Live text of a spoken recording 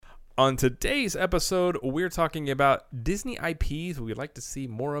On today's episode, we're talking about Disney IPs we'd like to see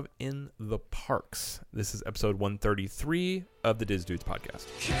more of in the parks. This is episode 133 of the Diz Dudes podcast.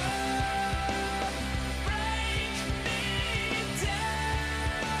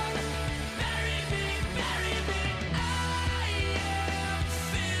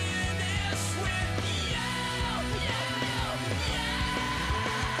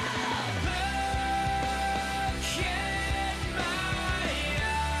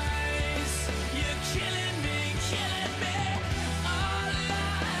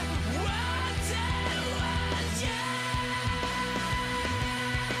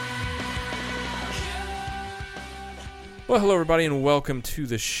 Well, hello, everybody, and welcome to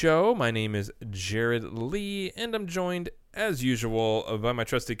the show. My name is Jared Lee, and I'm joined, as usual, by my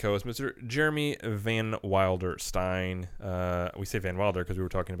trusty co-host, Mr. Jeremy Van Wilder Stein. We say Van Wilder because we were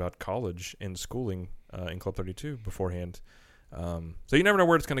talking about college and schooling in Club 32 beforehand. So you never know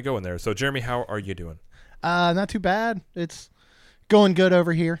where it's going to go in there. So, Jeremy, how are you doing? Not too bad. It's going good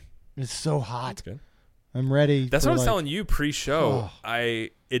over here. It's so hot. That's good. I'm ready. That's what I was telling you pre-show.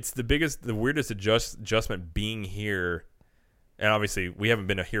 It's the weirdest adjustment being here. And obviously, we haven't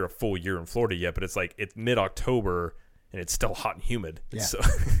been here a full year in Florida yet, but it's like it's mid-October and it's still hot and humid. Yeah. So,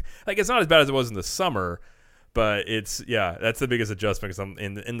 like, it's not as bad as it was in the summer, but that's the biggest adjustment because I'm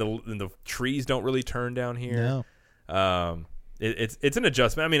in the trees don't really turn down here. No. It's an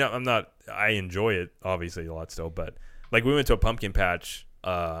adjustment. I mean, I enjoy it obviously a lot still, but like we went to a pumpkin patch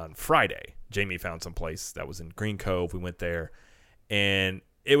on Friday. Jamie found some place that was in Green Cove. We went there, and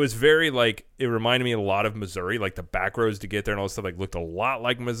it was very, like, it reminded me a lot of Missouri, like the back roads to get there and all this stuff, like, looked a lot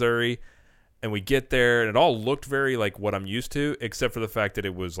like Missouri. And we get there, and it all looked very like what I'm used to, except for the fact that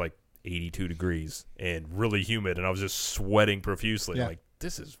it was, like, 82 degrees and really humid, and I was just sweating profusely. Yeah. Like,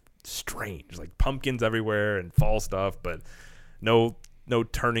 this is strange. Like, pumpkins everywhere and fall stuff, but no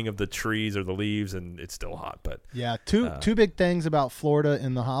turning of the trees or the leaves, and it's still hot. But yeah, two big things about Florida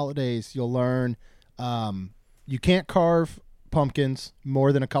in the holidays you'll learn. You can't carve pumpkins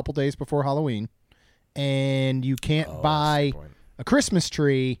more than a couple days before Halloween, and you can't buy a Christmas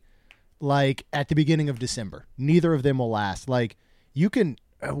tree like at the beginning of December. Neither of them will last. Like,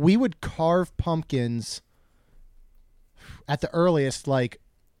 we would carve pumpkins at the earliest, like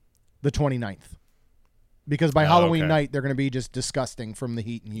the 29th, because by Halloween night they're going to be just disgusting from the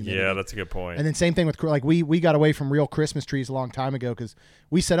heat and humidity. Yeah, that's a good point. And then same thing with, like, we got away from real Christmas trees a long time ago because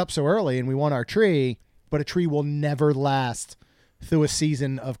we set up so early and we want our tree, but a tree will never last through a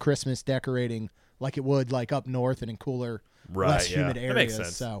season of Christmas decorating like it would, like, up north and in cooler, less humid areas. That makes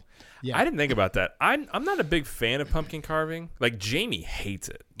sense. So, yeah. I didn't think about that. I'm not a big fan of pumpkin carving. Like, Jamie hates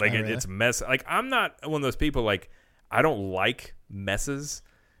it. Like, really? It's mess. Like, I'm not one of those people, like, I don't like messes.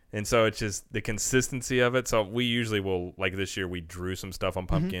 And so it's just the consistency of it. So we usually will, like this year, we drew some stuff on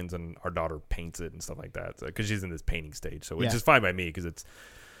pumpkins and our daughter paints it and stuff like that. Because she's in this painting stage. So it's just fine by me because it's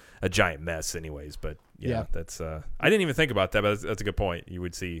a giant mess anyways. But that's I didn't even think about that, but that's a good point. You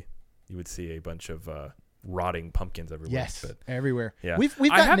would see a bunch of rotting pumpkins everywhere. Yes, but everywhere. Yeah. We've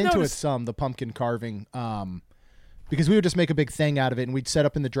gotten into noticed it some, the pumpkin carving, because we would just make a big thing out of it, and we'd set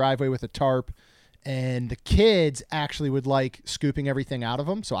up in the driveway with a tarp, and the kids actually would like scooping everything out of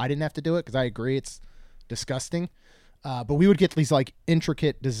them, so I didn't have to do it because I agree it's disgusting. But we would get these, like,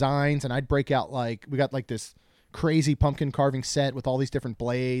 intricate designs, and I'd break out, like, we got like this crazy pumpkin carving set with all these different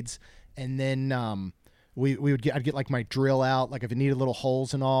blades, and then I'd get like my drill out, like if it needed little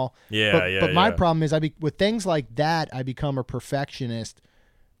holes and all. But my problem is with things like that, I become a perfectionist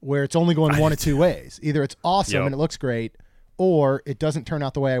where it's only going one of two ways. Either it's awesome and it looks great, or it doesn't turn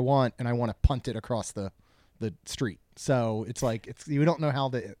out the way I want and I want to punt it across the street. So it's like you don't know how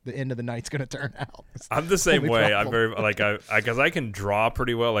the end of the night's going to turn out. I'm the same way. I'm very because I can draw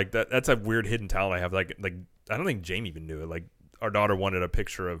pretty well. Like that's a weird hidden talent I have. Like I don't think Jamie even knew it. Like, our daughter wanted a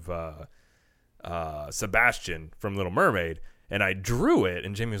picture of Sebastian from Little Mermaid, and I drew it,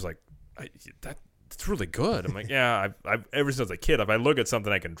 and Jamie was like, that's really good. I'm like, yeah, I've ever since a kid, if I look at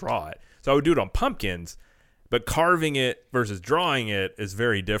something, I can draw it. So I would do it on pumpkins, but carving it versus drawing it is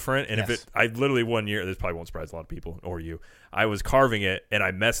very different. And I literally one year, this probably won't surprise a lot of people or you, I was carving it and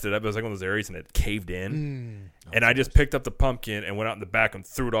I messed it up. It was like one of those areas and it caved in. And I just picked up the pumpkin and went out in the back and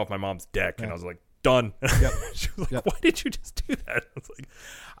threw it off my mom's deck. And I was like, done. Yep. She was like, why did you just do that? I was like,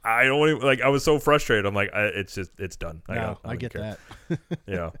 I don't even, like, I was so frustrated. I'm like, it's done. I get care. that.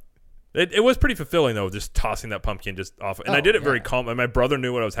 Yeah. It was pretty fulfilling, though, just tossing that pumpkin just off. And I did it very calm. And my brother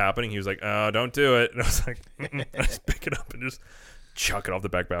knew what was happening. He was like, oh, don't do it. And I was like, I just pick it up and just chuck it off the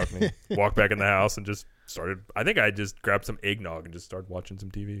back balcony, walk back in the house, and just started. I think I just grabbed some eggnog and just started watching some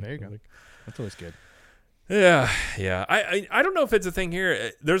TV. There you go. That's always good. Yeah. I don't know if it's a thing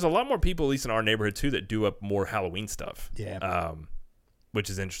here. There's a lot more people, at least in our neighborhood too, that do up more Halloween stuff. Yeah. Which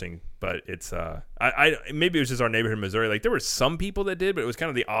is interesting, but it's I maybe it was just our neighborhood in Missouri. Like there were some people that did, but it was kind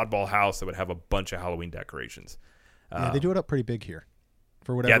of the oddball house that would have a bunch of Halloween decorations. Yeah, they do it up pretty big here,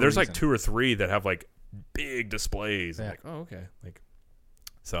 for whatever. Yeah, there's reason. like 2 or 3 that have like big displays. Yeah. Like, oh, okay, like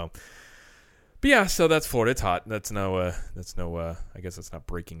so. But yeah, so that's Florida. It's hot. That's no. I guess that's not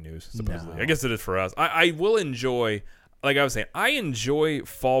breaking news. Supposedly, No. I guess it is for us. I will enjoy, like I was saying, I enjoy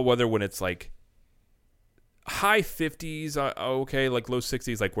fall weather when it's like high 50s, okay, like low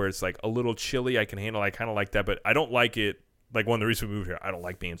 60s, like where it's like a little chilly. I can handle. I kind of like that, but I don't like it. Like one of the reasons we moved here, I don't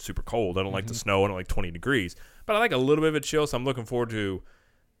like being super cold. I don't like the snow. I don't like 20 degrees, but I like a little bit of a chill. So I'm looking forward to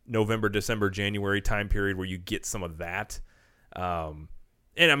November, December, January time period where you get some of that.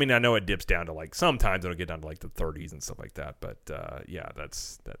 And I mean, I know it dips down to like sometimes it'll get down to like the 30s and stuff like that. But yeah,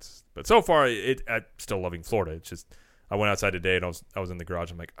 that's. But so far, I'm still loving Florida. It's just I went outside today and I was in the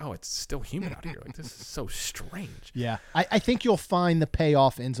garage. I'm like, oh, it's still humid out here. Like this is so strange. Yeah, I think you'll find the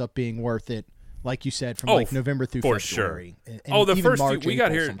payoff ends up being worth it. Like you said, from like November through for February. Sure. And the even first March, we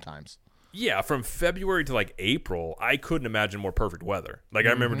got April here sometimes. Yeah, from February to like April, I couldn't imagine more perfect weather. Like I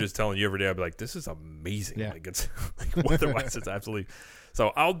remember just telling you every day, I'd be like, "This is amazing." Yeah. Like it's like weather-wise, it's absolutely.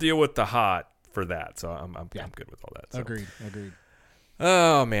 So I'll deal with the hot for that. So I'm good with all that. So. Agreed.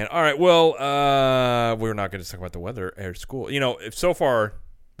 Oh man! All right. Well, we're not going to talk about the weather or school. You know, if so far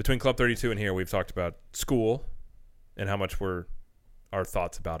between Club 32 and here, we've talked about school and how much our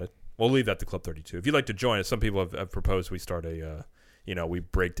thoughts about it. We'll leave that to Club 32. If you'd like to join us, some people have proposed we start we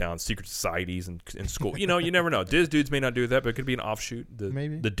break down secret societies in school. You know, you never know. Diz Dudes may not do that, but it could be an offshoot.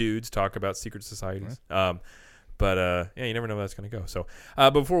 Maybe. The dudes talk about secret societies. Right. But you never know where that's going to go. So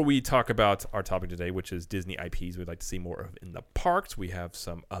before we talk about our topic today, which is Disney IPs we'd like to see more of in the parks, we have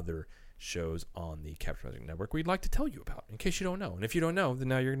some other shows on the Capture Magic Network we'd like to tell you about in case you don't know. And if you don't know, then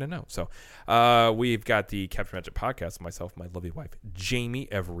now you're going to know. So we've got the Capture Magic podcast, myself, my lovely wife, Jamie,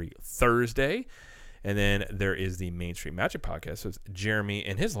 every Thursday. And then there is the Main Street Magic podcast. So it's Jeremy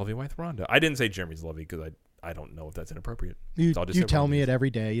and his lovely wife, Rhonda. I didn't say Jeremy's lovely because I don't know if that's inappropriate. You so tell me it every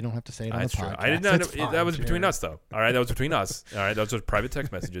day. You don't have to say it on That's the true. podcast. I did not know. Fine, that was Jeremy. between us, though. All right, that was between us. All right, those were private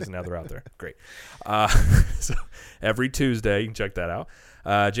text messages, and now they're out there. Great. So every Tuesday, you can check that out.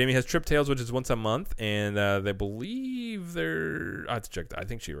 Jamie has Trip Tales, which is once a month, and they believe I have to check that. I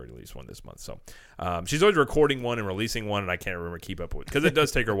think she already released one this month. So she's always recording one and releasing one, and I can't remember keep up with because it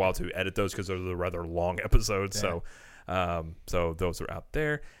does take her a while to edit those because those are rather long episodes. Yeah. So those are out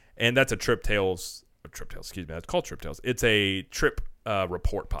there, and that's a Trip Tales. Excuse me. It's called Trip Tales. It's a trip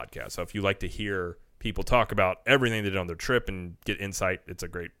report podcast. So if you like to hear people talk about everything they did on their trip and get insight, it's a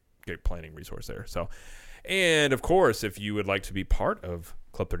great planning resource there. So. And, of course, if you would like to be part of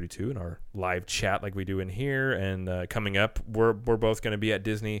Club 32 and our live chat like we do in here, and coming up, we're both going to be at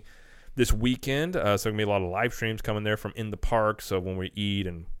Disney this weekend. So there's going to be a lot of live streams coming there from in the park. So when we eat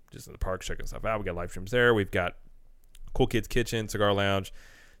and just in the park checking stuff out, we got live streams there. We've got Cool Kids Kitchen, Cigar Lounge,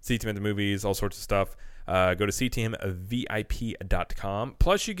 CTM at the movies, all sorts of stuff. Go to ctmvip.com.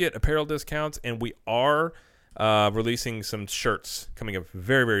 Plus, you get apparel discounts, and we are... releasing some shirts coming up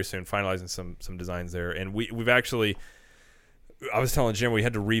very, very soon, finalizing some designs there. And we've actually, I was telling Jim, we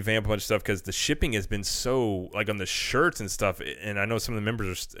had to revamp a bunch of stuff because the shipping has been so, like on the shirts and stuff, and I know some of the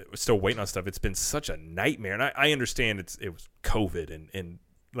members are still waiting on stuff. It's been such a nightmare. And I understand it was COVID, and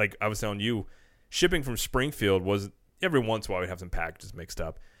like I was telling you, shipping from Springfield was, every once in a while we'd have some packages mixed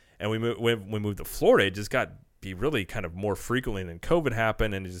up. And when we moved to Florida, it just got be really kind of more frequently, and then COVID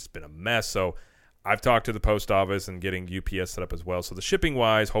happened, and it's just been a mess. So I've talked to the post office and getting UPS set up as well. So the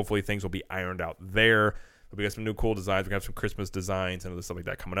shipping-wise, hopefully things will be ironed out there. But we got some new cool designs. We got some Christmas designs and other stuff like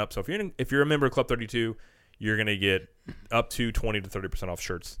that coming up. So if you're a member of Club 32, you're going to get up to 20 to 30% off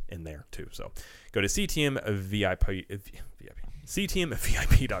shirts in there too. So go to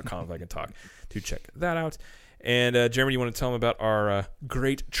ctmvip.com if I can talk to check that out. And Jeremy, you want to tell them about our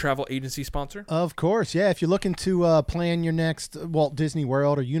great travel agency sponsor? Of course, yeah. If you're looking to plan your next Walt Disney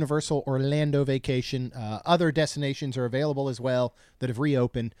World or Universal Orlando vacation, other destinations are available as well that have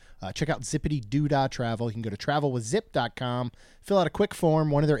reopened. Check out Zippity Doodah Travel. You can go to travelwithzip.com, fill out a quick form.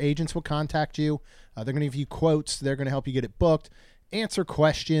 One of their agents will contact you. They're going to give you quotes. They're going to help you get it booked, answer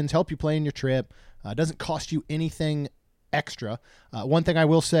questions, help you plan your trip. It doesn't cost you anything extra. One thing I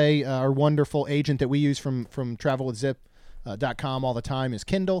will say, our wonderful agent that we use from travelwithzip.com all the time is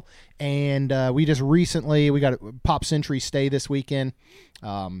Kindle, and we just recently, we got a Pop Century stay this weekend,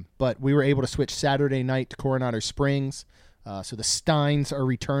 but we were able to switch Saturday night to Coronado Springs, so the Steins are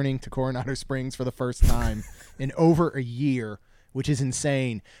returning to Coronado Springs for the first time in over a year, which is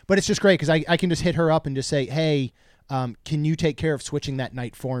insane. But it's just great because I can just hit her up and just say, hey, can you take care of switching that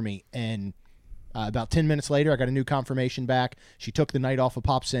night for me? And about 10 minutes later, I got a new confirmation back. She took the night off of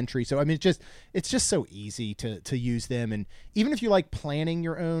Pop Century. So, I mean, it's just so easy to use them. And even if you like planning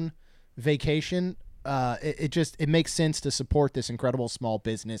your own vacation, it makes sense to support this incredible small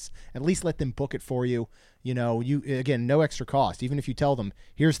business. At least let them book it for you. You know, again, no extra cost. Even if you tell them,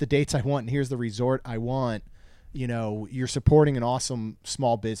 here's the dates I want and here's the resort I want, you know, you're supporting an awesome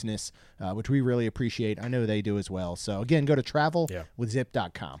small business, which we really appreciate. I know they do as well. So again, go to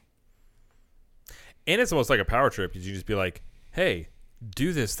travelwithzip.com. And it's almost like a power trip because you just be like, hey,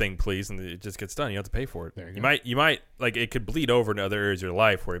 do this thing, please. And it just gets done. You don't have to pay for it. There You might like it could bleed over into other areas of your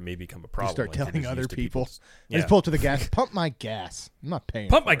life where it may become a problem. You start like telling other people. Yeah. I just pull up to the gas. Pump my gas. I'm not paying.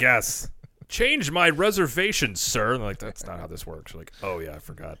 Pump for my it. gas. Change my reservation, sir. And like, that's not how this works. You're like, oh, yeah, I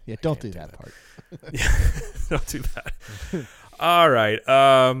forgot. Yeah, don't do that part. Yeah, don't do that. All right.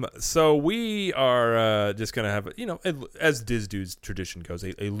 So we are just going to have, you know, as Diz Dude's tradition goes,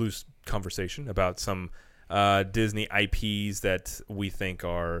 a loose conversation about some Disney IPs that we think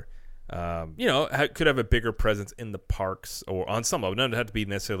are, you know, could have a bigger presence in the parks or on some level. It doesn't have to be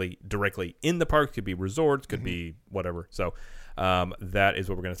necessarily directly in the parks. Could be resorts, could be whatever. So that is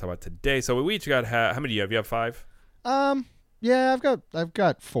what we're going to talk about today. So we each got, how many do you have? You have 5? Yeah, I've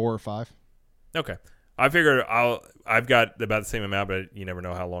got 4 or 5. Okay. I figured I've got about the same amount, but you never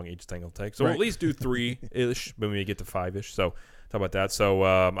know how long each thing will take. So we'll at least do 3-ish when we get to 5-ish. So talk about that. So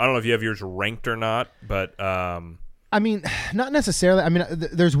I don't know if you have yours ranked or not, but I mean, not necessarily. I mean,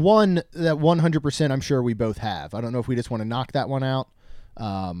 there's one that 100% I'm sure we both have. I don't know if we just want to knock that one out.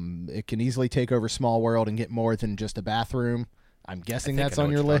 It can easily take over Small World and get more than just a bathroom. I'm guessing that's on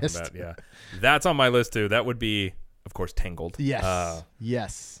your list. About, yeah, that's on my list too. That would be, of course, Tangled. Yes.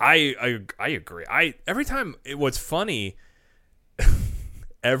 Yes. I agree. Every time what's funny,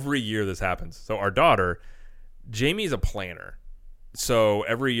 every year this happens. So our daughter, Jamie's a planner. So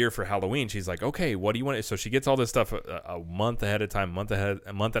every year for Halloween, she's like, okay, what do you want? So she gets all this stuff a month ahead of time, a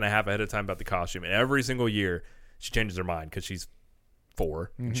month and a half ahead of time about the costume. And every single year she changes her mind because she's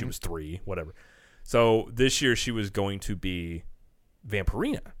 4 and she was 3, whatever. So this year she was going to be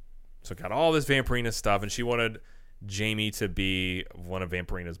Vampirina. So got all this Vampirina stuff, and she wanted Jamie to be one of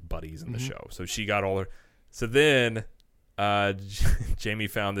Vampirina's buddies in the show. So she got all her. So then Jamie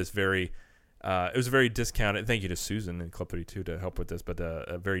found this very, it was a very discounted, thank you to Susan in Club 32 to help with this, but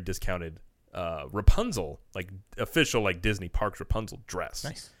a very discounted Rapunzel, like official like Disney Parks Rapunzel dress.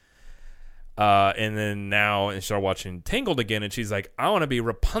 Nice. And then now she started watching Tangled again, and she's like, I want to be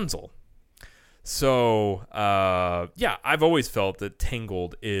Rapunzel. So, yeah, I've always felt that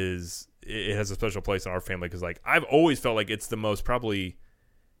Tangled it has a special place in our family because, like, I've always felt like it's the most probably,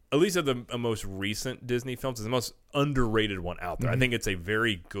 at least of the most recent Disney films, is the most underrated one out there. I think it's a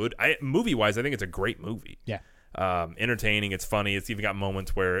very good, movie-wise, I think it's a great movie. Yeah. Entertaining, it's funny. It's even got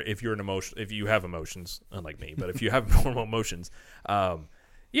moments where if you have emotions, unlike me, but if you have normal emotions,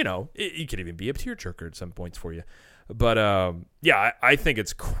 you know, it could even be a tearjerker at some points for you. But yeah, I think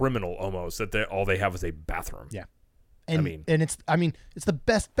it's criminal almost that all they have is a bathroom. Yeah, and it's the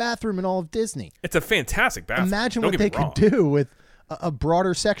best bathroom in all of Disney. It's a fantastic bathroom. Imagine what they could do with a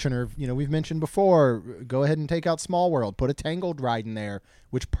broader section. Or we've mentioned before, go ahead and take out Small World, put a Tangled ride in there,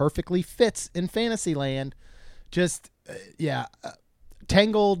 which perfectly fits in Fantasyland. Just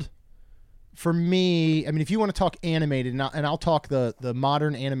Tangled. For me, I mean, if you want to talk animated, and I'll talk the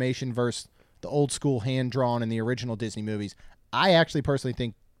modern animation versus the old school hand-drawn and the original Disney movies, I actually personally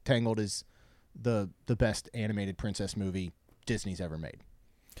think Tangled is the best animated princess movie Disney's ever made.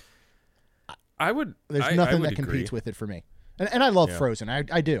 There's nothing that competes with it for me. And I love Frozen.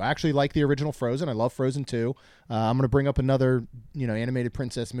 I do. I actually like the original Frozen. I love Frozen 2. I'm going to bring up another animated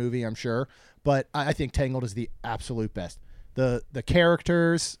princess movie, I'm sure. But I think Tangled is the absolute best. The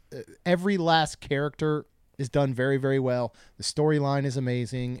characters, every last character is done very, very well. The storyline is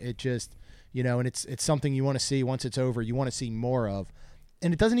amazing. It just, and it's something you want to see once it's over. You want to see more of.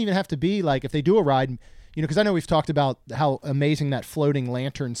 And it doesn't even have to be like if they do a ride, because I know we've talked about how amazing that floating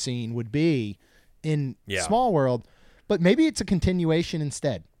lantern scene would be in Small World, but maybe it's a continuation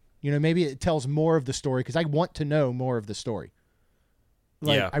instead. Maybe it tells more of the story because I want to know more of the story.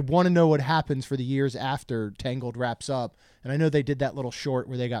 I want to know what happens for the years after Tangled wraps up. And I know they did that little short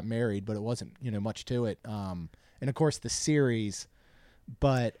where they got married, but it wasn't, much to it. And of course the series,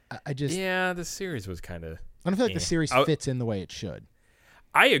 but I just... Yeah, the series was kind of... I don't feel like the series fits in the way it should.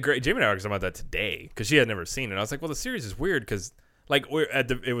 I agree. Jamie and I were talking about that today because she had never seen it. And I was like, well, the series is weird because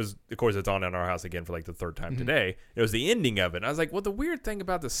it was, of course, it's on in our house again for like the third time today. It was the ending of it. And I was like, well, the weird thing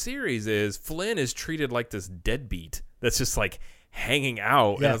about the series is Flynn is treated like this deadbeat that's just like hanging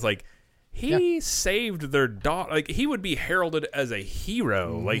out, and Yeah. I was like, he saved their dog. Like, he would be heralded as a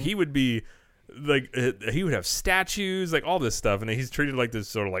hero. Mm-hmm. Like, he would be like, he would have statues, like all this stuff, and he's treated like this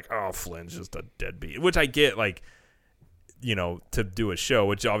sort of like, oh, Flynn's just a deadbeat, which I get, like, you know, to do a show,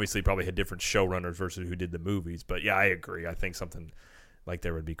 which obviously probably had different showrunners versus who did the movies. But yeah, I agree. I think something like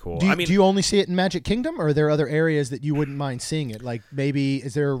there would be cool. Do you, I mean, do you only see it in Magic Kingdom, or are there other areas that you wouldn't mind seeing it? Like, maybe,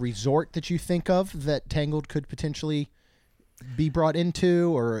 is there a resort that you think of that Tangled could potentially be brought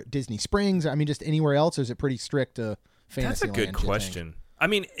into, or Disney Springs? I mean, just anywhere else, or is it pretty strict to Fantasyland? that's a good question. I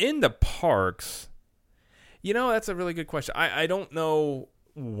mean, in the parks, you know, that's a really good question. I don't know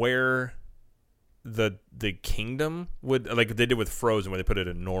where the kingdom would, like they did with Frozen, where they put it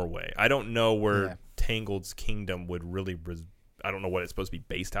in Norway. I don't know where Tangled's kingdom would really. I don't know what it's supposed to be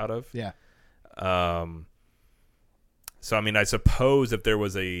based out of. Yeah. So I mean, I suppose if there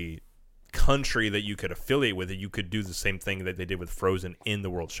was a country that you could affiliate with, it, you could do the same thing that they did with Frozen in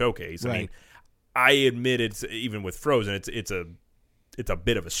the World Showcase. Right. I mean, I admit it's even with Frozen, it's a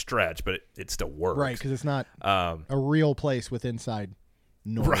bit of a stretch, but it still works. Right, because it's not a real place with inside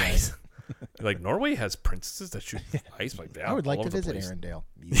Norway. Right. Like, Norway has princesses that shoot ice like that. I would like all to over the visit place. Arendelle.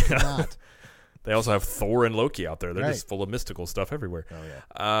 You cannot. They also have Thor and Loki out there. They're Right. just full of mystical stuff everywhere. Oh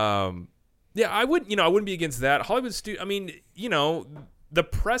yeah. Yeah, I wouldn't be against that. Hollywood I mean, you know, the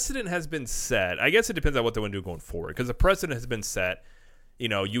precedent has been set. I guess it depends on what they want to do going forward, because the precedent has been set. You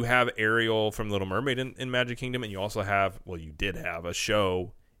know, you have Ariel from Little Mermaid in Magic Kingdom, and you also have, well, you did have a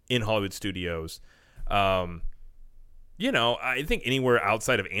show in Hollywood Studios. You know, I think anywhere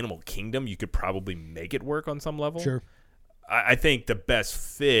outside of Animal Kingdom, you could probably make it work on some level. Sure. I think the best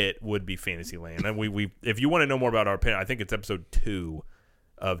fit would be Fantasyland. And we if you want to know more about our opinion, I think it's episode 2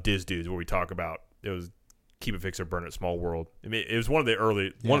 of Diz Dudes, where we talk about, it was Keep It Fix or Burn It Small World. I mean, it was one of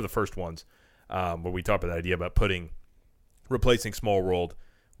the first ones where we talked about the idea about replacing Small World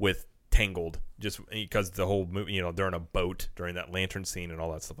with Tangled, just because the whole movie, you know, they're in a boat during that lantern scene and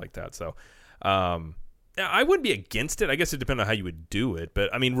all that stuff like that. So, I wouldn't be against it. I guess it depends on how you would do it.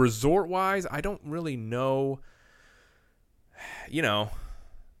 But, I mean, resort-wise, I don't really know. You know,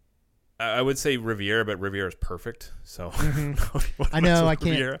 I would say Riviera, but Riviera is perfect. So, I know I can't.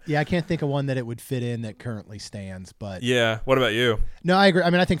 Riviera. Yeah, I can't think of one that it would fit in that currently stands. But yeah, what about you? No, I agree.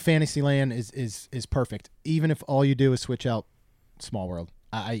 I mean, I think Fantasyland is perfect, even if all you do is switch out Small World.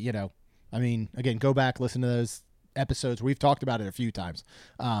 I mean, again, go back, listen to those episodes. We've talked about it a few times,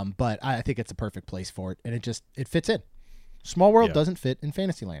 but I think it's a perfect place for it, and it fits in. Small World doesn't fit in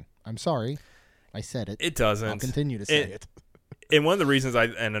Fantasyland. I'm sorry, I said it. It doesn't. I'll continue to say it. And one of the reasons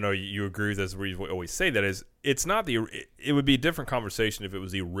I know you agree with this, we always say that, is it's not it would be a different conversation if it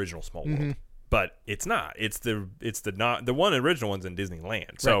was the original Small World, but it's not. It's the one original one's in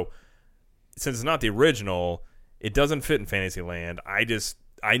Disneyland. So since it's not the original, it doesn't fit in Fantasyland.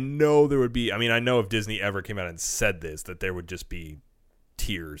 I know there would be. I mean, I know if Disney ever came out and said this, that there would just be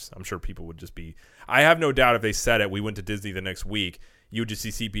tears. I'm sure people would just be. I have no doubt if they said it, we went to Disney the next week, you would just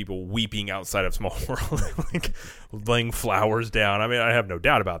see people weeping outside of Small World, like laying flowers down. I mean, I have no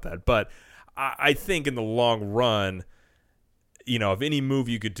doubt about that. But I think in the long run, you know, if any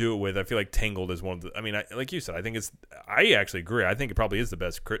movie you could do it with, I feel like Tangled is one of the. I mean, like you said, I think I actually agree. I think it probably is the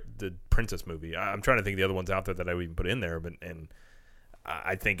best the princess movie. I'm trying to think of the other ones out there that I would even put in there, and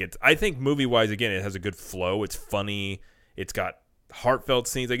I think movie wise, again, it has a good flow. It's funny. It's got heartfelt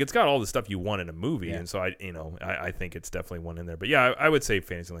scenes. Like, it's got all the stuff you want in a movie. And so I think it's definitely one in there. But yeah, I would say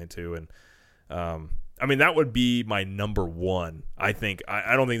Fantasyland too. And I mean, that would be my number one. I think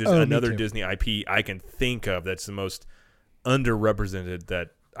I don't think there's another Disney IP I can think of that's the most underrepresented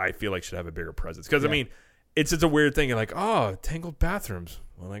that I feel like should have a bigger presence. Because I mean, it's just a weird thing. You're like, oh, Tangled bathrooms.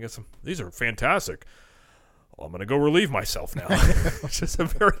 Well, I guess these are fantastic. Well, I'm gonna go relieve myself now. It's just a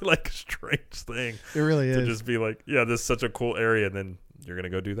very strange thing. It really is to just be like, yeah, this is such a cool area, and then you're gonna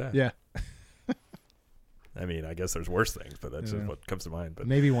go do that. Yeah. I mean, I guess there's worse things, but that's just what comes to mind. But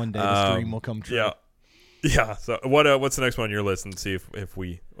maybe one day this dream will come true. Yeah. So what's the next one on your list? And see if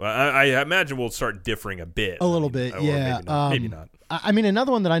we. Well, I imagine we'll start differing a bit. A little bit, yeah. Maybe not. I mean,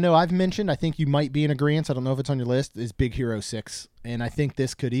 another one that I know I've mentioned, I think you might be in agreement. I don't know if it's on your list. Is Big Hero 6, and I think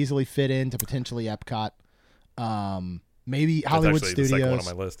this could easily fit into potentially Epcot. Maybe Hollywood Studios. The second one on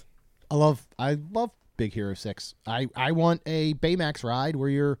my list. I love Big Hero 6. I want a Baymax ride where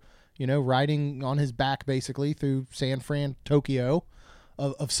you're, riding on his back basically through San Fran, Tokyo,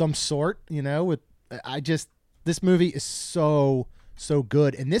 of some sort. This movie is so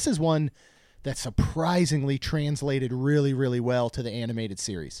good, and this is one that surprisingly translated really, really well to the animated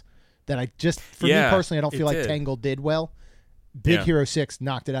series. That me personally, I don't feel like Tangled did well. Big Hero 6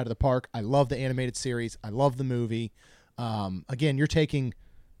 knocked it out of the park. I love the animated series. I love the movie. Again, you're taking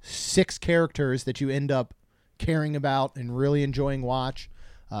 6 characters that you end up caring about and really enjoying watch.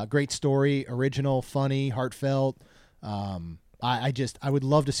 Great story, original, funny, heartfelt. I would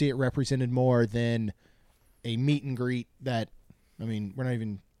love to see it represented more than a meet and greet that, I mean, we're not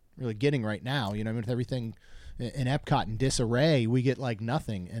even really getting right now. You know, I mean, with everything in Epcot in disarray, we get like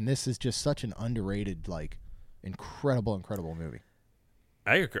nothing. And this is just such an underrated, like, incredible movie.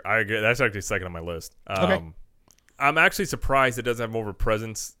 I agree. That's actually second on my list. Okay. I'm actually surprised it doesn't have more of a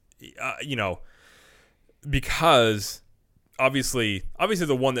presence, because obviously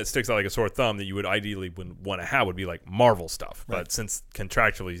the one that sticks out like a sore thumb that you would ideally want to have would be like Marvel stuff. Right. But since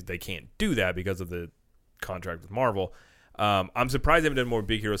contractually they can't do that because of the contract with Marvel, I'm surprised they haven't done more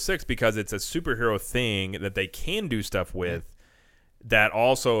Big Hero 6 because it's a superhero thing that they can do stuff with that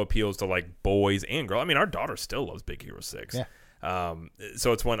also appeals to like boys and girls. I mean, our daughter still loves Big Hero 6. Yeah.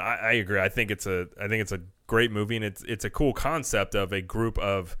 So it's one I agree. I think it's a great movie, and it's a cool concept of a group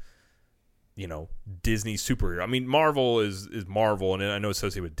of, Disney superhero. I mean, Marvel is Marvel, and I know it's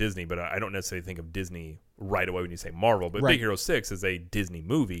associated with Disney, but I don't necessarily think of Disney right away when you say Marvel. But right. Big Hero 6 is a Disney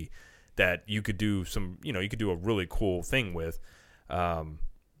movie that you could do you could do a really cool thing with. I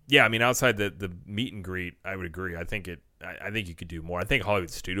mean, outside the meet and greet, I would agree. I think you could do more. I think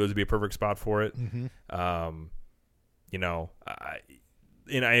Hollywood Studios would be a perfect spot for it. Mm-hmm.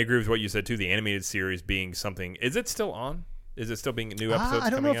 And I agree with what you said too. The animated series being something. Is it still on? Is it still being new episodes? I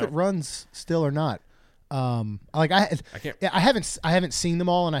don't know if it runs still or not. I haven't seen them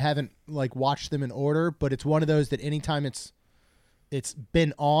all, and I haven't like watched them in order. But it's one of those that anytime it's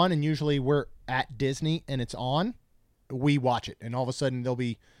been on, and usually we're at Disney and it's on, we watch it, and all of a sudden there'll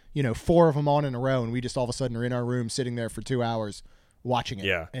be 4 of them on in a row, and we just all of a sudden are in our room sitting there for 2 hours watching it.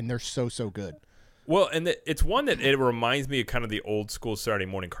 Yeah, and they're so good. Well, and it's one that it reminds me of kind of the old school Saturday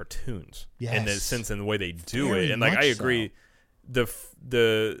morning cartoons. Yes. In the sense in the way they do Very it. And like I agree, so.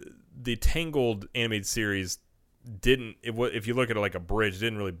 the Tangled animated series didn't, if you look at it like a bridge, it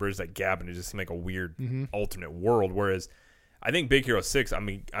didn't really bridge that gap, and it just seemed like a weird alternate world. Whereas I think Big Hero 6, I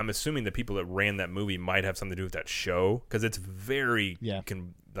mean, I'm assuming the people that ran that movie might have something to do with that show, because it's very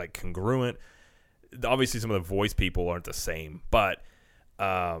congruent. Obviously some of the voice people aren't the same, but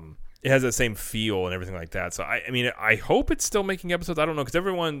it has that same feel and everything like that. So, I mean, I hope it's still making episodes. I don't know, because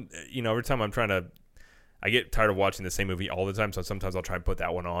everyone, every time I get tired of watching the same movie all the time, so sometimes I'll try and put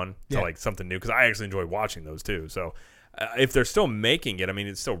that one on to like something new, because I actually enjoy watching those too. So, if they're still making it, I mean,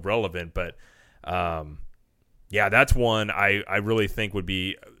 it's still relevant, but that's one I really think would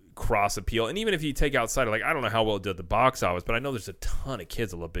be cross appeal. And even if you take outside of, like, I don't know how well it did at the box office, but I know there's a ton of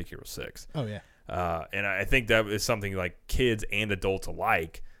kids that love Big Hero 6. Oh, yeah. And I think that is something like kids and adults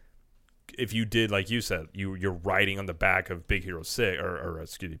alike. If you did, like you said, you're riding on the back of Big Hero 6 or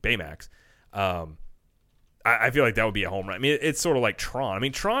Baymax, I feel like that would be a home run. I mean, it's sort of like Tron. I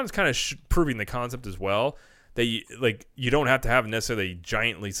mean, Tron's kind of proving the concept as well, that you don't have to have necessarily a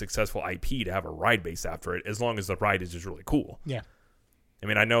giantly successful IP to have a ride based after it, as long as the ride is just really cool. Yeah. I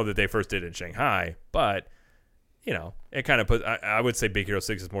mean, I know that they first did it in Shanghai, but it kind of puts. I would say Big Hero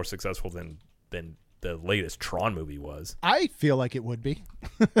 6 is more successful than the latest Tron movie was. I feel like it would be.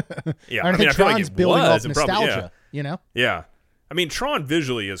 Yeah, I think feel like Tron's it building was, off nostalgia. Yeah, I mean, Tron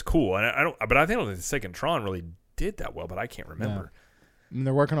visually is cool, and I don't think the second Tron really did that well, but I can't remember. No. And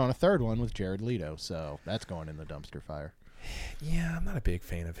they're working on a third one with Jared Leto, so that's going in the dumpster fire. Yeah, I'm not a big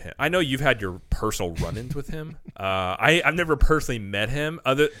fan of him. I know you've had your personal run-ins with him. I've never personally met him,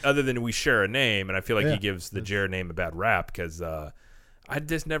 other than we share a name, and I feel like he gives the Jared name a bad rap because I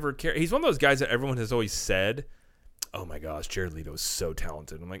just never care. He's one of those guys that everyone has always said, "Oh my gosh, Jared Leto is so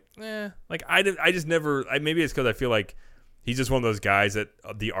talented." I'm like, like I just never. Maybe it's because I feel like he's just one of those guys that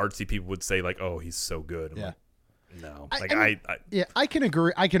the artsy people would say like, "Oh, he's so good." I'm like, no, I can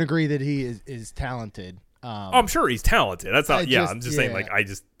agree. I can agree that he is talented. I'm sure he's talented. That's not. I'm just saying. Like,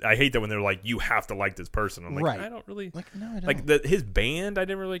 I hate that when they're like, "You have to like this person." I'm like, I don't really like. No, I don't. Like his band. I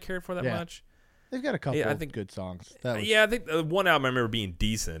didn't really care for that much. They've got a couple I think good songs. I think one album I remember being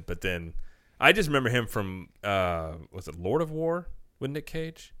decent, but then I just remember him from was it Lord of War with Nick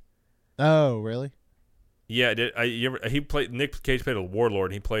Cage? Oh, really? Yeah, Nick Cage played a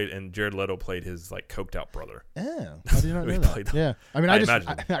warlord, and Jared Leto played his like coked out brother. Oh, I did not know that. Yeah, I mean,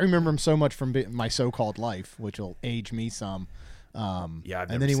 I remember him so much from My So-Called Life, which will age me some. And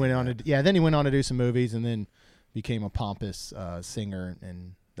then he went on to do some movies, and then became a pompous singer,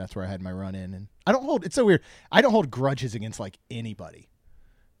 and that's where I had my run in. And it's so weird. I don't hold grudges against like anybody.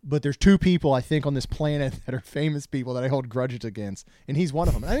 But there's 2 people, I think, on this planet that are famous people that I hold grudges against, and he's one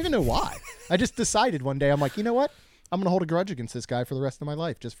of them. And I don't even know why. I just decided one day, I'm like, you know what? I'm going to hold a grudge against this guy for the rest of my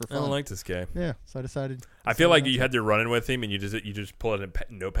life just for I fun. don't like this guy. Yeah, so I decided. I feel like you had to run in with him, and you just pull out a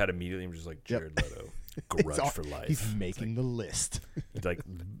notepad immediately, and you're just like Jared Leto, grudge for life. He's making the list. You'd like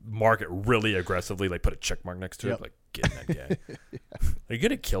mark it really aggressively, like put a check mark next to it, like get that guy. Are you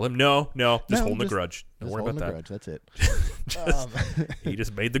gonna kill him? No, just holding the grudge. Don't worry about that. Grudge, that's it. He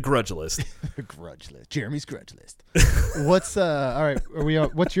just made the grudge list. The grudge list. Jeremy's grudge list. What's all right? Are we?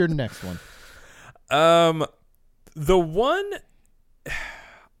 What's your next one? The one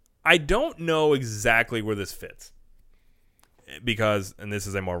I don't know exactly where this fits because, and this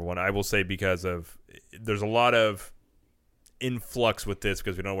is a Marvel one, I will say because of there's a lot of influx with this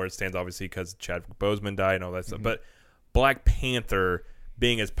because we don't know where it stands, obviously, because Chadwick Boseman died and all that stuff. But Black Panther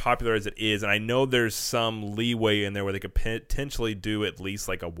being as popular as it is, and I know there's some leeway in there where they could potentially do at least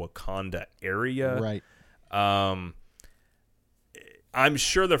like a Wakanda area, Right. I'm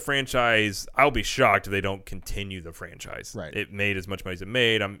sure the franchise. I'll be shocked if they don't continue the franchise. Right. It made as much money as it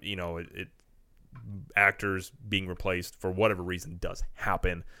made. Actors being replaced for whatever reason does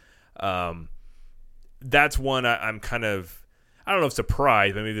happen. That's one I'm kind of. I don't know if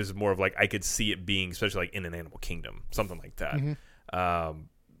surprised, but maybe this is more of like I could see it being, especially like in an Animal Kingdom, something like that. Mm-hmm.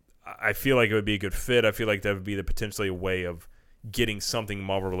 I feel like it would be a good fit. I feel like that would be potentially a way of getting something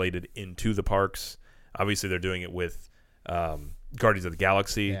Marvel related into the parks. Obviously, they're doing it with. Guardians of the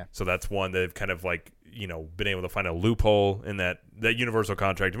Galaxy, so that's one they've kind of like been able to find a loophole in that Universal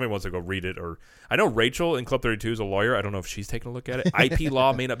contract. If anybody wants to go read it, or I know Rachel in Club 32 is a lawyer. I don't know if she's taking a look at it. IP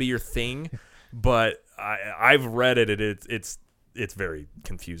law may not be your thing, but I've read it. And it's very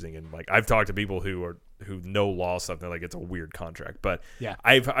confusing, and like I've talked to people who know law stuff. And they're like it's a weird contract, but yeah,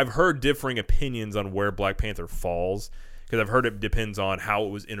 I've heard differing opinions on where Black Panther falls because I've heard it depends on how it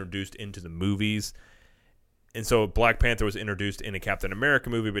was introduced into the movies. And so Black Panther was introduced in a Captain America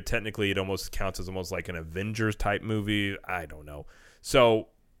movie, but technically it almost counts as almost like an Avengers type movie. I don't know. So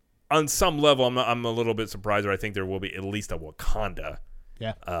on some level, I'm a little bit surprised, or I think there will be at least a Wakanda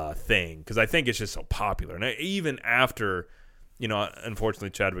thing because I think it's just so popular. And even after,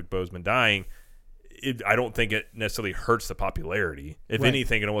 unfortunately Chadwick Boseman dying, I don't think it necessarily hurts the popularity. If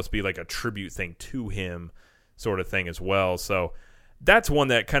anything, it almost be like a tribute thing to him, sort of thing as well. So that's one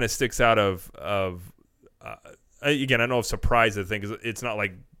that kind of sticks out of. Again, I know if surprise the thing because it's not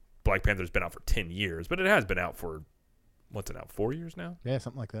like Black Panther's been out for 10 years, but it has been out for what's it out 4 years now? Yeah,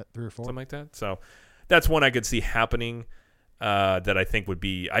 something like that, 3 or 4, something like that. So that's one I could see happening. That I think would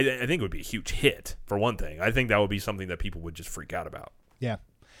be, I think it would be a huge hit for one thing. I think that would be something that people would just freak out about. Yeah.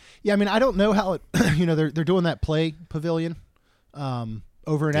 I mean, I don't know how it. They're doing that play pavilion,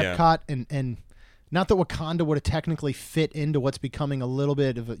 over in Epcot, and not that Wakanda would have technically fit into what's becoming a little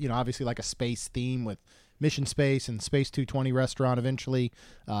bit of obviously like a space theme with Mission Space and Space 220 restaurant eventually,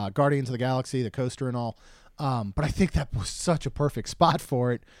 Guardians of the Galaxy, the coaster and all. But I think that was such a perfect spot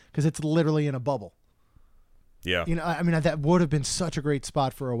for it because it's literally in a bubble. Yeah. I mean, that would have been such a great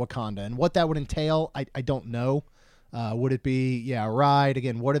spot for a Wakanda. And what that would entail, I don't know. Would it be, a ride?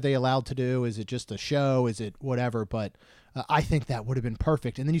 Again, what are they allowed to do? Is it just a show? Is it whatever? But I think that would have been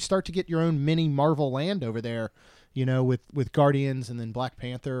perfect. And then you start to get your own mini Marvel land over there, with Guardians and then Black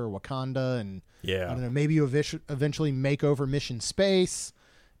Panther or Wakanda. And I don't know, maybe you eventually make over Mission Space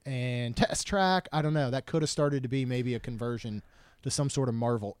and Test Track. I don't know. That could have started to be maybe a conversion to some sort of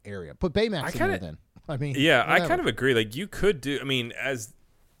Marvel area. Put Baymax in there then. I mean, I kind of agree. Like you could do, I mean, as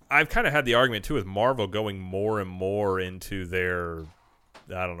I've kind of had the argument too with Marvel going more and more into their,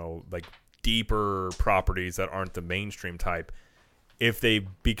 I don't know, like deeper properties that aren't the mainstream type. If they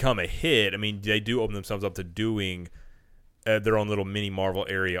become a hit, I mean, they do open themselves up to doing their own little mini Marvel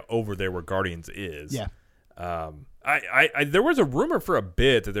area over there where Guardians is. Yeah. I there was a rumor for a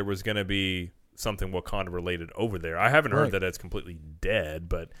bit that there was going to be something Wakanda related over there. I haven't heard that it's completely dead,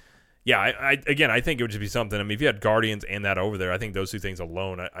 but yeah, I think it would just be something. I mean, if you had Guardians and that over there, I think those two things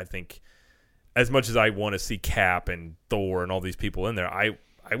alone, I think as much as I want to see Cap and Thor and all these people in there, I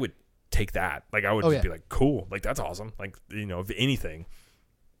would take that. Like, I would just be like, cool. Like, that's awesome. Like, if anything.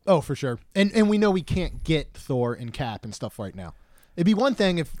 Oh, for sure. And we know we can't get Thor and Cap and stuff right now. It'd be one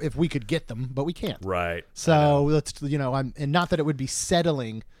thing if we could get them, but we can't. Right. So let's, and not that it would be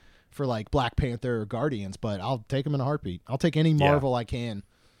settling for like Black Panther or Guardians, but I'll take them in a heartbeat. I'll take any Marvel I can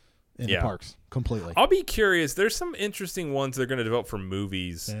in the parks completely. I'll be curious. There's some interesting ones they're going to develop for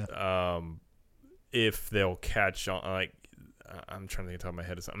movies. Yeah. If they'll catch on, like, I'm trying to think of the top of my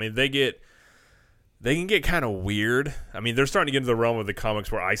head. I mean, they can get kind of weird. I mean, they're starting to get into the realm of the comics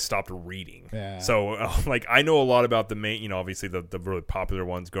where I stopped reading. Yeah. So, like, I know a lot about the main, obviously the really popular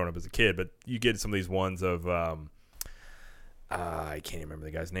ones growing up as a kid, but you get some of these ones of, I can't even remember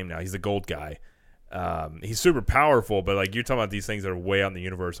the guy's name now. He's the gold guy. He's super powerful, but like you're talking about these things that are way out in the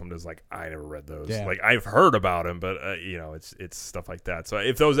universe. I'm just like, I never read those. Yeah. Like I've heard about him, but it's stuff like that. So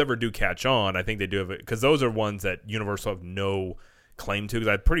if those ever do catch on, I think they do have it because those are ones that Universal have no claim to. Because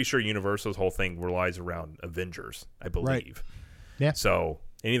I'm pretty sure Universal's whole thing relies around Avengers, I believe. Right. Yeah. So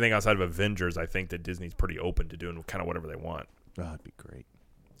anything outside of Avengers, I think that Disney's pretty open to doing kind of whatever they want. Oh, that'd be great.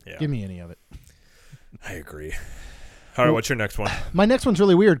 Yeah. Give me any of it. I agree. All right, what's your next one? My next one's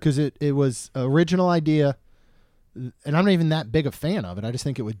really weird because it was original idea, and I'm not even that big a fan of it. I just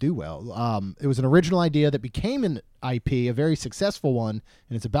think it would do well. It was an original idea that became an IP, a very successful one,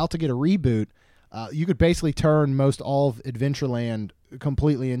 and it's about to get a reboot. You could basically turn most all of Adventureland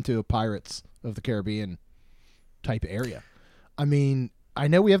completely into a Pirates of the Caribbean type area. I mean, I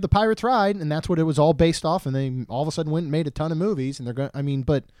know we have the Pirates ride, and that's what it was all based off, and they all of a sudden went and made a ton of movies, and they're going. I mean,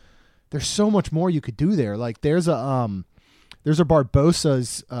 but there's so much more you could do there. Like there's a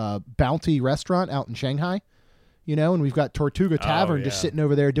Barbossa's Bounty restaurant out in Shanghai, and we've got Tortuga Tavern just sitting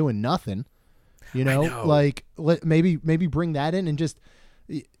over there doing nothing. I know. Like maybe bring that in and just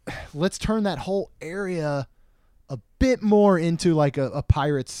let's turn that whole area a bit more into like a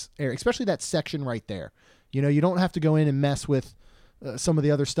Pirates area, especially that section right there. You don't have to go in and mess with some of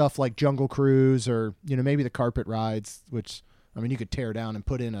the other stuff like Jungle Cruise or maybe the carpet rides, which I mean you could tear down and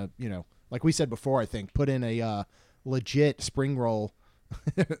put in a like we said before, I think put in a legit spring roll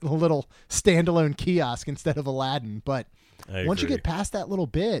a little standalone kiosk instead of Aladdin. But once you get past that little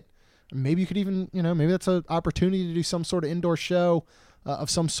bit, maybe you could even maybe that's an opportunity to do some sort of indoor show of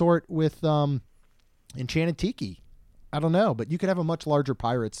some sort with Enchanted Tiki. I don't know, but you could have a much larger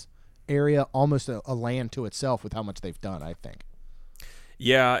Pirates area, almost a land to itself with how much they've done, I think.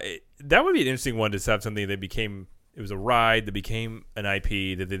 Yeah, that would be an interesting one to have something that became. It was a ride that became an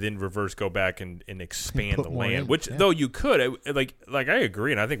IP that they then reverse go back and expand the land. Which though you could like I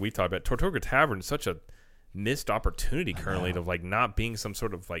agree, and I think we talked about Tortuga Tavern is such a missed opportunity currently of like not being some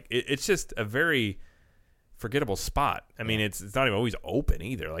sort of like it's just a very forgettable spot. I mean, it's not even always open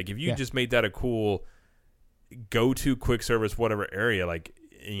either. Like if you just made that a cool go to quick service whatever area, like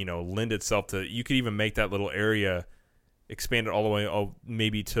lend itself to you could even make that little area. Expand it all the way,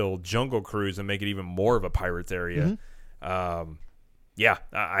 maybe till Jungle Cruise, and make it even more of a Pirates area. I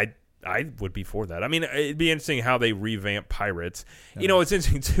would be for that. I mean, it'd be interesting how they revamp Pirates. It's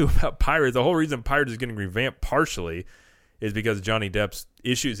interesting too about Pirates. The whole reason Pirates is getting revamped partially is because Johnny Depp's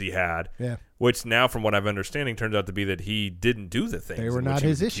issues he had. Yeah. Which now, from what I'm understanding, turns out to be that he didn't do the things. They were not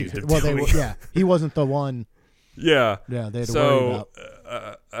his issues. Well, they were. Yeah, he wasn't the one. Yeah. Yeah, they had to worry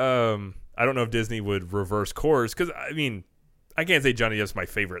about. I don't know if Disney would reverse course because, I mean, I can't say Johnny Depp's my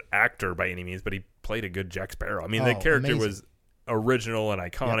favorite actor by any means, but he played a good Jack Sparrow. I mean, the character was original and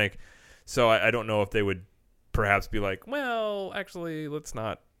iconic, so I don't know if they would perhaps be like, well, actually, let's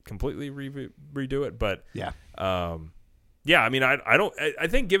not completely redo it. But, I mean, I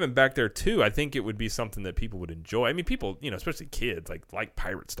think giving back there, too, I think it would be something that people would enjoy. I mean, people, especially kids, like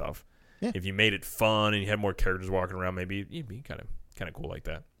pirate stuff. Yeah. If you made it fun and you had more characters walking around, maybe you'd be kind of cool like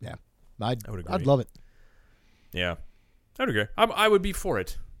that. Yeah. I would agree. I'd love it. Yeah. I would agree. I would be for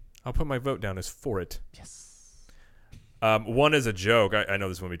it. I'll put my vote down as for it. Yes. One is a joke. I know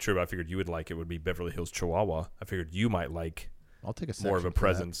this won't be true, but I figured you would like it. Would be Beverly Hills Chihuahua. I figured you might like I'll take a more of a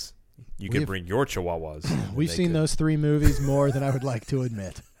presence. You could bring your Chihuahuas. We've seen those 3 movies more than I would like to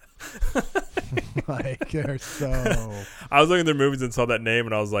admit. Like, they're so... I was looking at their movies and saw that name,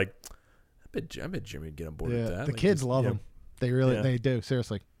 and I was like, I bet Jimmy would get on board with that. The kids love them. They really, they do.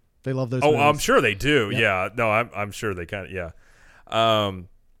 Seriously. They love those movies. I'm sure they do. Yeah. No, I'm sure they kind of,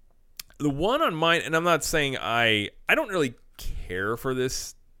 the one on mine, and I'm not saying I don't really care for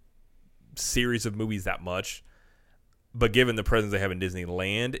this series of movies that much, but given the presence they have in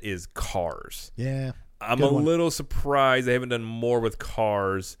Disneyland, is Cars. Yeah. I'm a little surprised they haven't done more with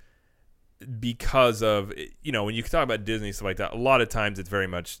Cars because of, when you talk about Disney, stuff like that, a lot of times it's very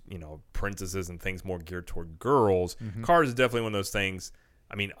much, princesses and things more geared toward girls. Mm-hmm. Cars is definitely one of those things.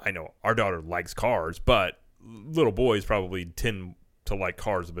 I mean, I know our daughter likes Cars, but little boys probably tend to like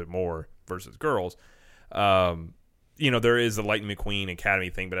Cars a bit more versus girls. There is the Lightning McQueen Academy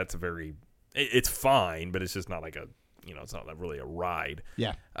thing, but that's it's fine, but it's just not like it's not really a ride.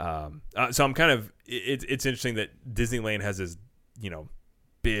 Yeah. So I'm kind of, it's interesting that Disneyland has this,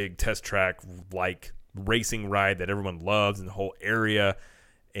 big test track like racing ride that everyone loves in the whole area,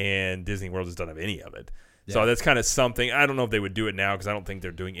 and Disney World just doesn't have any of it. Yeah. So that's kind of something. I don't know if they would do it now because I don't think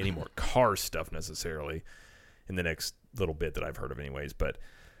they're doing any more car stuff necessarily in the next little bit that I've heard of anyways. But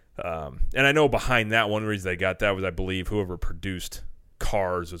and I know behind that, one reason they got that was I believe whoever produced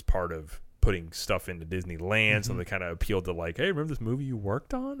Cars was part of putting stuff into Disneyland, so they kind of appealed to like, hey, remember this movie you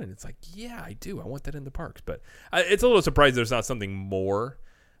worked on? And it's like, yeah, I do. I want that in the parks. But it's a little surprised there's not something more,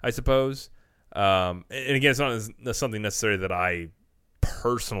 I suppose. And again, it's not something necessarily that I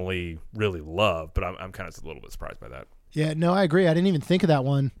personally really love, but I'm kind of a little bit surprised by that. Yeah, no, I agree. I didn't even think of that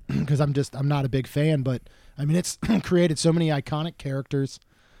one because I'm not a big fan, but I mean, it's created so many iconic characters.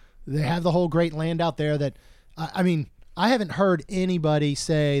 They have the whole great land out there that, I mean, I haven't heard anybody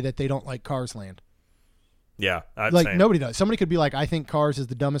say that they don't like Cars Land. Yeah. Like same. nobody does. Somebody could be like, I think Cars is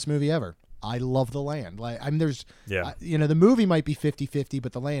the dumbest movie ever. I love the land. Like, I mean, there's, the movie might be 50-50,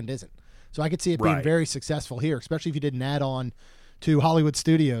 but the land isn't. So I could see it being very successful here, especially if you did an add-on to Hollywood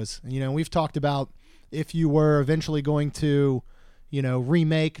Studios. We've talked about if you were eventually going to,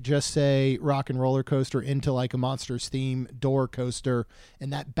 remake, just say, Rock and Roller Coaster into like a Monsters theme door coaster,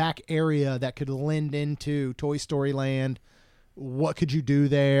 and that back area that could lend into Toy Story Land, what could you do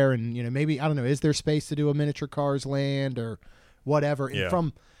there? And, maybe, I don't know, is there space to do a miniature Cars Land or whatever? And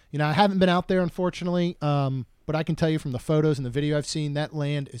from, I haven't been out there, unfortunately, but I can tell you from the photos and the video I've seen, that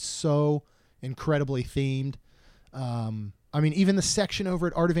land is so incredibly themed. I mean, even the section over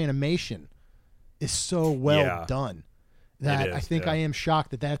at Art of Animation is so well done that I think I am shocked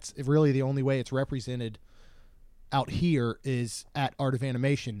that that's really the only way it's represented out here is at Art of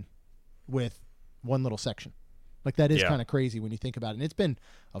Animation with one little section. Like, that is kind of crazy when you think about it. And it's been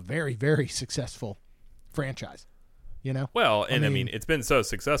a very, very successful franchise, Well, and I mean, it's been so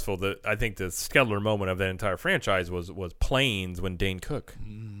successful that I think the stellar moment of that entire franchise was Planes when Dane Cook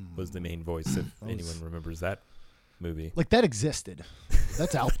was the main voice, if anyone remembers that movie. Like, that existed.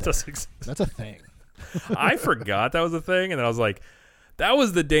 That's out there. That's a thing. I forgot that was a thing, and then I was like, that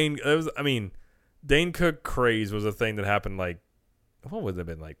was the Dane. Dane Cook craze was a thing that happened like, what would it have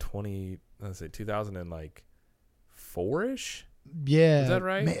been, like 2004-ish? Yeah, is that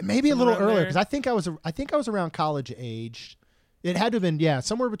right? Maybe a little earlier, because I think I was around college age. It had to have been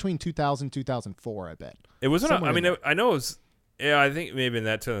somewhere between 2000 2004. I bet it wasn't. I know it was. Yeah, I think maybe in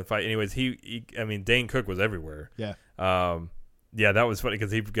that 2005. Anyways, Dane Cook was everywhere. Yeah. Yeah, that was funny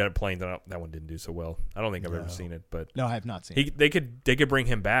because he got Planes. That one didn't do so well. I don't think I've ever seen it, but no, I have not seen it. They could bring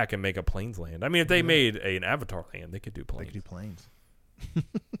him back and make a Planes Land. I mean, if they made an Avatar Land, they could do Planes. They could do Planes.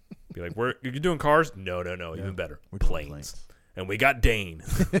 Be like, you're doing Cars? No, even better. We're Planes. And we got Dane.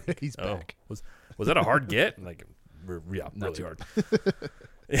 He's back. Was that a hard get? Like, really hard.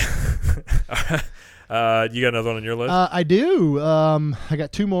 You got another one on your list? I do. I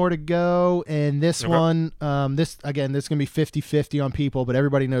got two more to go, and this one, this is going to be 50-50 on people, but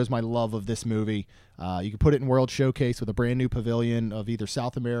everybody knows my love of this movie. You can put it in World Showcase with a brand new pavilion of either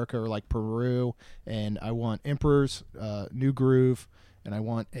South America or like Peru, and I want Emperor's New Groove, and I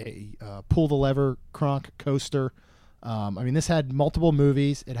want a Pull the Lever Kronk coaster. This had multiple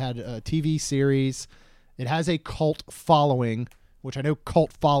movies. It had a TV series. It has a cult following, which I know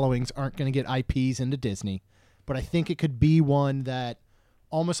cult followings aren't going to get IPs into Disney, but I think it could be one that,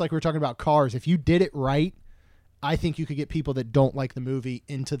 almost like we were talking about Cars, if you did it right, I think you could get people that don't like the movie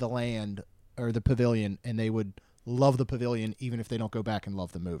into the land or the pavilion, and they would love the pavilion even if they don't go back and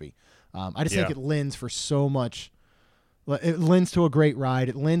love the movie. I just think it lends for so much. It lends to a great ride.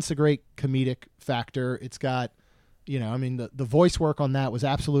 It lends to great comedic factor. It's got, the voice work on that was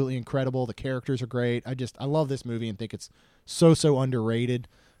absolutely incredible. The characters are great. I love this movie and think it's so underrated.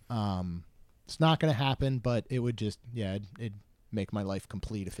 It's not going to happen, but it would just, it'd make my life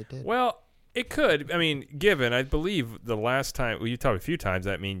complete if it did. Well, it could. Given, I believe the last time, you talked a few times,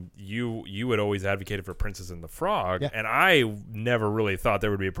 you had always advocated for Princess and the Frog, and I never really thought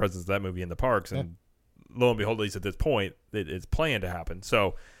there would be a presence of that movie in the parks, and lo and behold, at least at this point, it's planned to happen.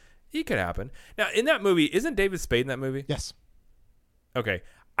 So it could happen. Now, in that movie, isn't David Spade in that movie? Yes. Okay.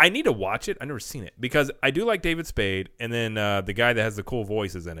 I need to watch it. I've never seen it because I do like David Spade, and then the guy that has the cool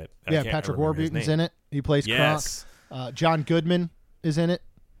voice is in it. Patrick Warburton's in it. He plays Kronk. John Goodman is in it.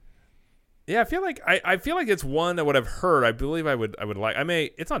 Yeah, I feel like it's one that what I've heard. I believe I would like.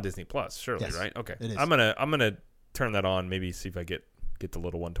 It's on Disney Plus, surely, right? Okay. It is. I'm gonna turn that on. Maybe see if I get the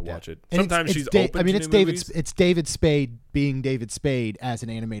little one to watch it. And sometimes she's open. It's David Spade being David Spade as an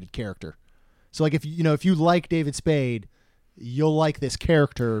animated character. So like if you like David Spade, you'll like this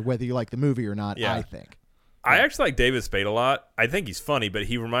character whether you like the movie or not. I think. I actually like David Spade a lot. I think he's funny, but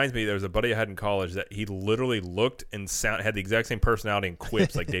he reminds me. There was a buddy I had in college that he literally looked and had the exact same personality and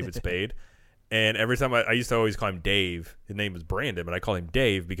quips like David Spade. And every time I used to always call him Dave. His name was Brandon, but I call him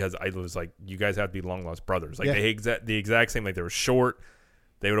Dave because I was like, you guys have to be long lost brothers. Like they the exact same. Like they were short.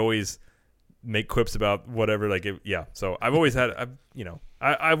 They would always make quips about whatever. So I've always had,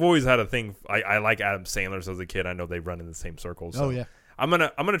 I've always had a thing. I like Adam Sandler as a kid. I know they run in the same circles. So oh yeah. I'm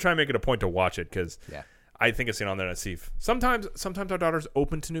gonna try and make it a point to watch it because Yeah. I think it's on there and see. Sometimes our daughter's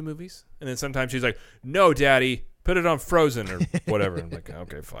open to new movies, and then sometimes she's like, "No, Daddy, put it on Frozen or whatever." I'm like,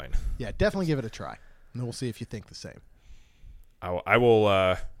 "Okay, fine." Yeah, definitely give it a try, and we'll see if you think the same. I will.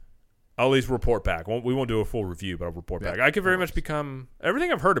 I'll at least report back. We won't do a full review, but I'll report back. I could very much become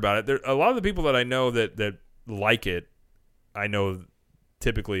everything I've heard about it. There, a lot of the people that I know that like it, I know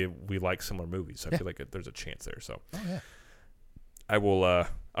typically we like similar movies. So I feel like there's a chance there. So I will.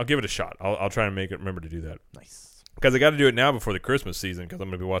 I'll give it a shot. I'll try and remember to do that. Nice. Because I got to do it now before the Christmas season because I'm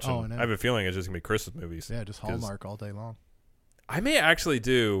going to be watching. Oh, I know. I have a feeling it's just going to be Christmas movies. Yeah, just Hallmark all day long. I may actually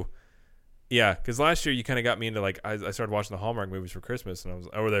do. Yeah, because last year you kind of got me into like I started watching the Hallmark movies for Christmas, and I was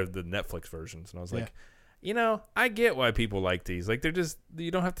or the Netflix versions, and I was like, I get why people like these. Like they're just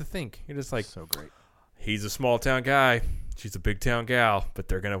you don't have to think. You're just like so great. He's a small town guy, she's a big town gal, but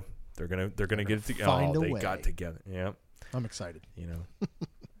they're gonna get it together. Find a they way. got together. Yeah, I'm excited. You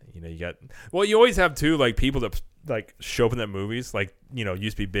got. Well, you always have too like people that like show up in that movies. Like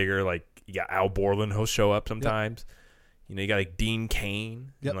used to be bigger. Like you got Al Borland, he'll show up sometimes. Yep. You got like Dean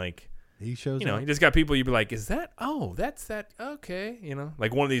Cain, and like. He shows up. You just got people you'd be like, is that? Oh, that's that. Okay.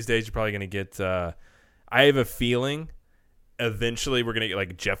 Like one of these days you're probably going to get, I have a feeling eventually we're going to get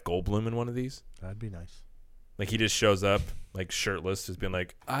like Jeff Goldblum in one of these. That'd be nice. Like he just shows up like shirtless, just being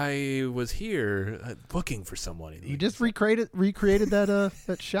like, I was here looking for someone. He just recreated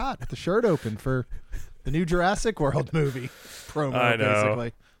that shot with the shirt open for the new Jurassic World movie promo. I know.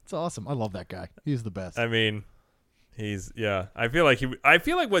 Basically. It's awesome. I love that guy. He's the best. I mean, I feel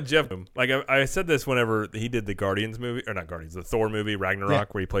like what Jeff, like I said this whenever he did the Guardians movie, or not Guardians, the Thor movie,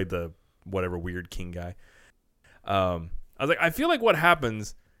 Ragnarok, where he played the whatever weird king guy. I was like, I feel like what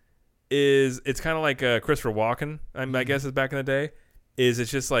happens is it's kind of like Christopher Walken, I guess is back in the day, is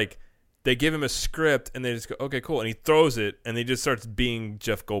it's just like they give him a script and they just go, okay, cool. And he throws it and he just starts being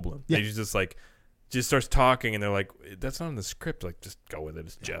Jeff Goldblum. Yeah. He's just like, just starts talking and they're like, that's not in the script. Like, just go with it.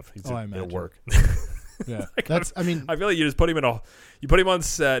 It's Jeff. It'll work. Yeah, I feel like you just put him on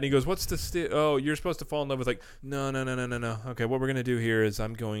set and he goes, what's the oh, you're supposed to fall in love with, like, no. Okay, what we're going to do here is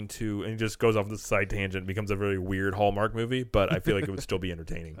I'm going to, and he just goes off the side tangent and becomes a very weird Hallmark movie, but I feel like it would still be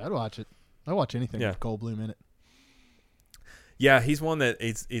entertaining. I'd watch it. I'd watch anything with Goldblum in it. Yeah, he's one that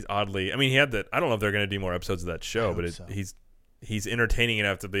he's oddly, I mean, he had that, I don't know if they're going to do more episodes of that show, but he's entertaining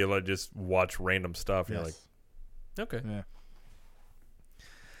enough to be able to just watch random stuff. And you're like, okay. Yeah.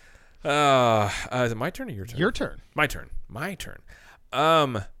 Is it my turn or your turn? Your turn. My turn.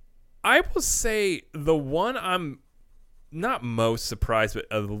 I will say the one I'm not most surprised, but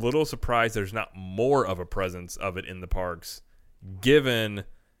a little surprised there's not more of a presence of it in the parks, given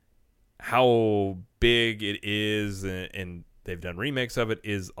how big it is, and they've done remakes of it,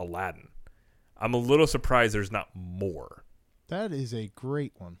 is Aladdin. I'm a little surprised there's not more. That is a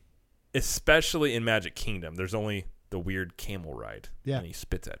great one. Especially in Magic Kingdom. There's only the weird camel ride. Yeah. And he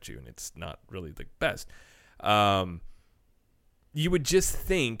spits at you, and it's not really the best. You would just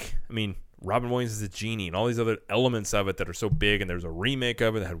think, I mean, Robin Williams is a genie, and all these other elements of it that are so big, and there's a remake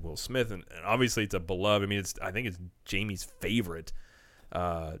of it that had Will Smith, and obviously it's a beloved. I mean, I think it's Jamie's favorite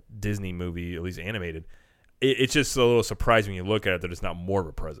Disney movie, at least animated. It's just a little surprising when you look at it that it's not more of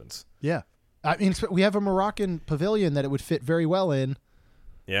a presence. Yeah. I mean, we have a Moroccan pavilion that it would fit very well in.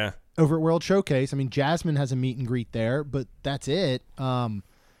 Yeah. Over at World Showcase. I mean, Jasmine has a meet and greet there, but that's it. That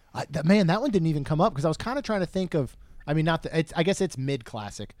one didn't even come up because I was kind of trying to think of, I mean, I guess it's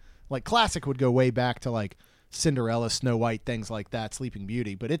mid-classic. Like, classic would go way back to, like, Cinderella, Snow White, things like that, Sleeping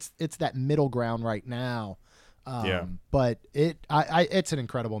Beauty, but it's that middle ground right now. But it's an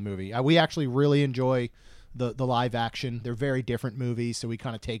incredible movie. We actually really enjoy the live action. They're very different movies, so we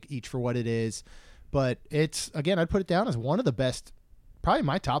kind of take each for what it is. But it's, again, I'd put it down as one of the best, probably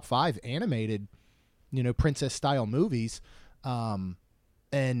my top 5 animated, princess style movies. And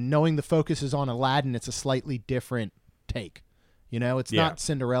knowing the focus is on Aladdin, it's a slightly different take. It's not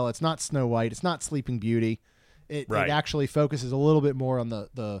Cinderella, it's not Snow White, it's not Sleeping Beauty. It actually focuses a little bit more on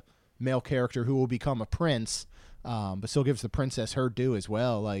the male character who will become a prince, but still gives the princess her due as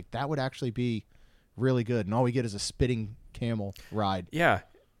well. Like, that would actually be really good, and all we get is a spitting camel ride. Yeah.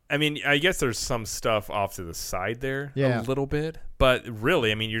 I mean, I guess there's some stuff off to the side there a little bit, but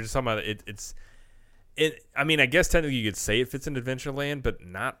really, I mean, you're just talking about it. I mean, I guess technically you could say it fits in Adventureland, but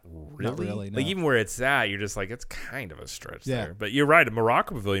not really. Not really, no. Like, even where it's at, you're just like, it's kind of a stretch there. But you're right, a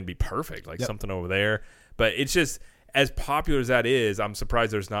Morocco Pavilion would be perfect, like something over there. But it's just, as popular as that is, I'm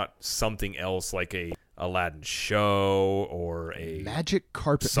surprised there's not something else like a Aladdin show or a magic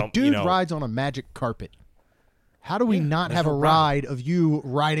carpet. Dude rides on a magic carpet. How do we not have a ride of you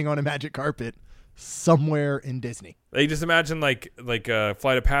riding on a magic carpet? somewhere in Disney. They just imagine like a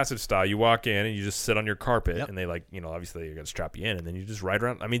Flight of Passage style. You walk in and you just sit on your carpet, Yep. and they obviously you're gonna strap you in, and then you just ride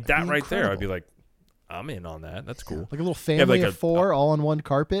around. I mean, that be right there, I'd be incredible. like, I'm in on that. That's cool. Like a little family like of four all on one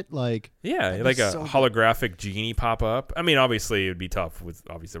carpet. Like, Yeah, that'd like be a so good. holographic genie pop up. I mean, obviously it would be tough with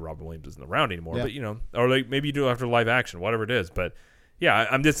obviously Robin Williams isn't around anymore, Yeah. but or like maybe you do it after live action, whatever it is. But yeah,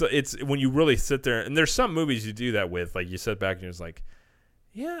 I'm just it's when you really sit there, and there's some movies you do that with, like you sit back and you're just like,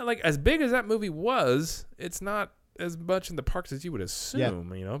 yeah, like as big as that movie was, it's not as much in the parks as you would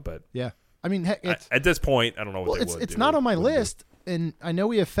assume, But yeah. I mean, heck, it's at this point, I don't know what they would it's do. not on my Wouldn't do. list, and I know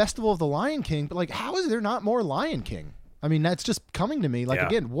we have Festival of the Lion King, but like, how is there not more Lion King? I mean, that's just coming to me. Like, Yeah.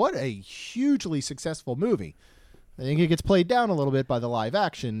 again, what a hugely successful movie. I think it gets played down a little bit by the live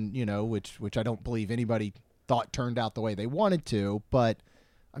action, which I don't believe anybody thought turned out the way they wanted to. But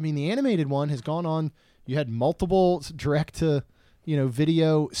I mean, the animated one has gone on. You had multiple direct to,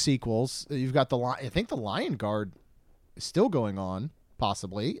 video sequels. You've got I think the Lion Guard is still going on,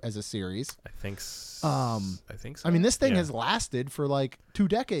 possibly as a series. I think so. I mean, this thing Yeah. has lasted for like 2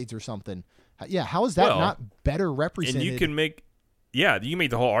 decades or something. Yeah, how is that Well, not better represented? And you can make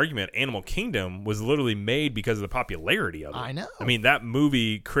the whole argument. Animal Kingdom was literally made because of the popularity of it. I know. I mean, that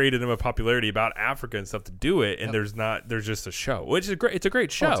movie created him a popularity about Africa and stuff to do it, and Yep. there's just a show, which is great. It's a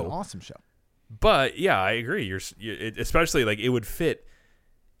great show. Oh, it's an awesome show. But yeah, I agree. Especially like it would fit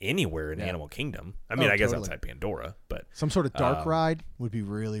anywhere in Yeah. Animal Kingdom. I mean, Oh, I guess totally. outside Pandora, but Some sort of dark ride would be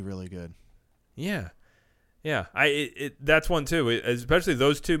really, really good. yeah. Yeah, that's one too. Especially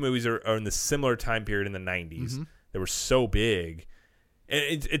those two movies are in the similar time period in the 90s. Mm-hmm. They were so big. And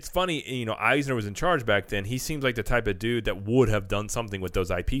it's funny, Eisner was in charge back then. He seems like the type of dude that would have done something with those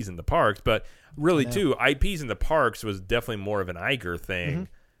IPs in the parks. But really, too, IPs in the parks was definitely more of an Iger thing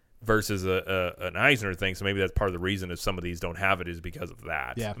versus an Eisner thing. So maybe that's part of the reason if some of these don't have it is because of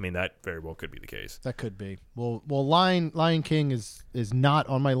that. Yeah. I mean, that very well could be the case. That could be. Well, Lion King is not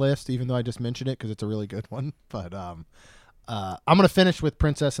on my list, even though I just mentioned it because it's a really good one. But I'm gonna finish with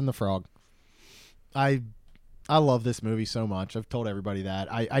Princess and the Frog. I love this movie so much. I've told everybody that.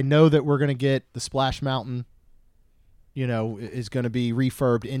 I know that we're gonna get the Splash Mountain. Is going to be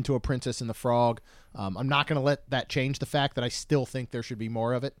refurbed into a Princess and the Frog. I'm not going to let that change the fact that I still think there should be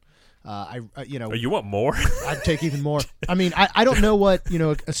more of it. Oh, you want more? I'd take even more. I mean, I don't know what,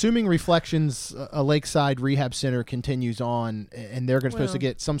 assuming Reflections, a lakeside rehab center continues on and they're supposed to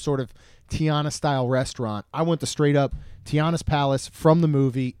get some sort of Tiana style restaurant. I want the straight up Tiana's Palace from the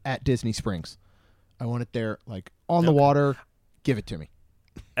movie at Disney Springs. I want it there, like on the water. Give it to me.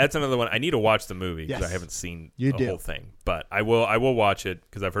 That's another one. I need to watch the movie because Yes. I haven't seen You the do. whole thing. But I will watch it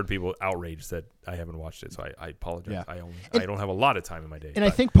because I've heard people outraged that I haven't watched it. So I apologize. Yeah. I don't have a lot of time in my day. And I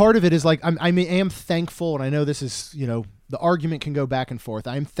think part of it is like I am thankful, and I know this is the argument can go back and forth.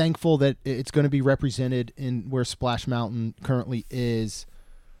 I'm thankful that it's going to be represented in where Splash Mountain currently is,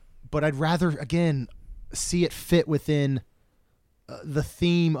 but I'd rather again see it fit within the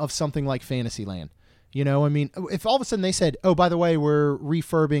theme of something like Fantasyland. I mean, if all of a sudden they said, "Oh, by the way, we're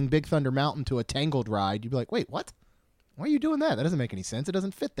refurbing Big Thunder Mountain to a Tangled ride," you'd be like, "Wait, what? Why are you doing that? That doesn't make any sense. It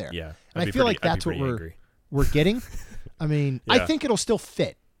doesn't fit there." Yeah, and I feel like that's what we're getting. I mean, I Yeah. think it'll still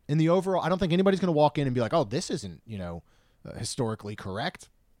fit in the overall. I don't think anybody's going to walk in and be like, "Oh, this isn't historically correct,"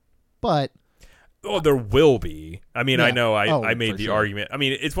 but Oh, there will be. I mean, Yeah. I know. Oh, I made for the sure. argument. I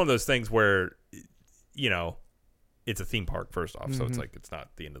mean, it's one of those things where, it's a theme park first off, so it's like it's not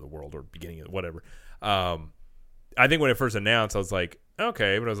the end of the world or beginning of whatever. I think when it first announced, I was like,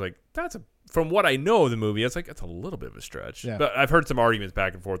 okay, but I was like, from what I know of the movie, it's like it's a little bit of a stretch. Yeah. But I've heard some arguments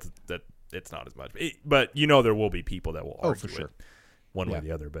back and forth that it's not as much. But there will be people that will argue for sure. it one way Yeah. or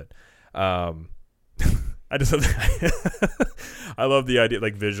the other. But I just I love the idea,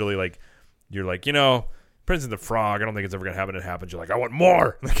 like visually, like you're like Prince and the Frog. I don't think it's ever gonna happen. It happens. You're like, I want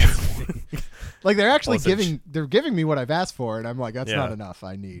more. like they're actually Also, giving me what I've asked for, and I'm like, that's Yeah. not enough.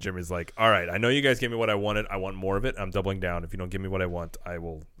 I need. Jimmy's like, all right, I know you guys gave me what I wanted. I want more of it. I'm doubling down. If you don't give me what I want,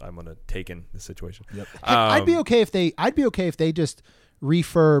 I'm gonna take in the situation. Yep. I'd be okay if they just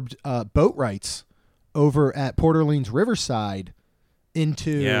refurbed boat rights over at Port Orleans Riverside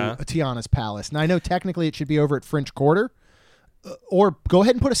into Yeah. a Tiana's Palace. Now I know technically it should be over at French Quarter, or go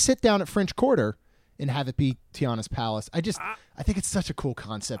ahead and put a sit down at French Quarter and have it be Tiana's Palace. I think it's such a cool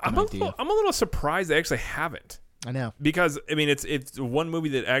concept and idea. I'm a little surprised they actually haven't. I know. Because I mean, it's one movie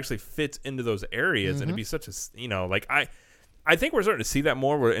that actually fits into those areas, and it'd be such a like I think we're starting to see that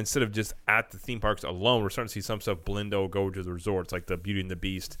more. Where instead of just at the theme parks alone, we're starting to see some stuff blend go to the resorts, like the Beauty and the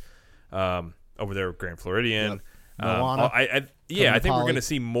Beast over there at Grand Floridian. Yep. Moana, I think we're Polly. going to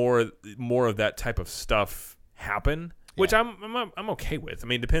see more of that type of stuff happen. which I'm okay with. I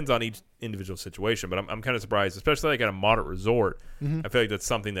mean, it depends on each individual situation, but I'm kind of surprised, especially like at a moderate resort. I feel like that's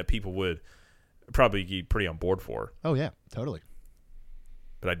something that people would probably be pretty on board for. Oh yeah, totally.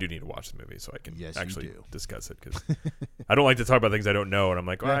 But I do need to watch the movie so I can actually do. discuss it, because I don't like to talk about things I don't know, and I'm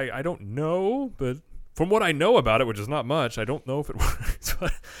like, well, I don't know, but from what I know about it, which is not much, I don't know if it works.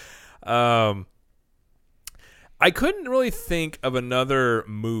 But, I couldn't really think of another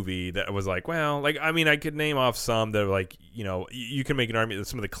movie that was like, well, like, I mean, I could name off some that are like, you know, you can make an argument that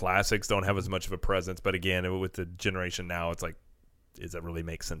some of the classics don't have as much of a presence, but again, with the generation now, it's like, does that really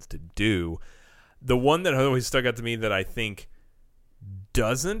make sense to do? The one that always stuck out to me that I think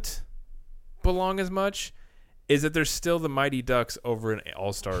doesn't belong as much is that there's still the Mighty Ducks over in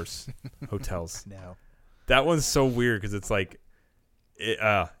All Stars hotels. No, that one's so weird because it's like,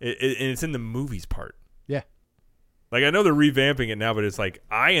 and it's in the movies part. Yeah, like I know they're revamping it now, but it's like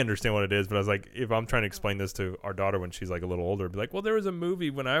I understand what it is. But I was like, if I'm trying to explain this to our daughter when she's like a little older, I'd be like, well, there was a movie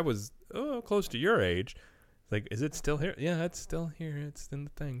when I was close to your age. Like, is it still here? Yeah, it's still here. It's in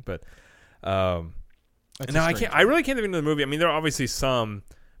the thing, but. No, I can't. I really can't think of the movie. I mean, there are obviously some,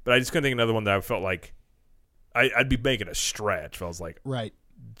 but I just couldn't think of another one that I felt like I'd be making a stretch. If I was like, right,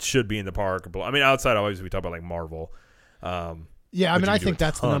 should be in the park. I mean, outside, obviously, we talk about like Marvel. Yeah, I mean, I think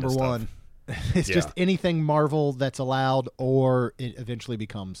that's the number one. It's just anything Marvel that's allowed, or it eventually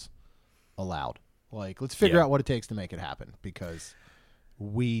becomes allowed. Like, let's figure out what it takes to make it happen, because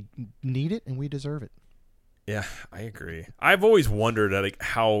we need it and we deserve it. Yeah, I agree. I've always wondered, like,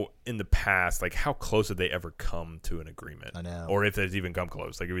 how in the past, like, how close did they ever come to an agreement? I know. Or if they've even come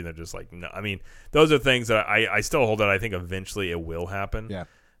close. Like, maybe they're just like, no. I mean, those are things that I still hold that I think eventually it will happen. Yeah.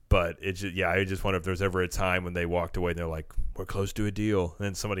 But it's just, I just wonder if there's ever a time when they walked away and they're like, we're close to a deal. And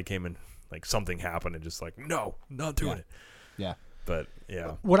then somebody came and, like, something happened and just like, no, not doing it. Yeah. But,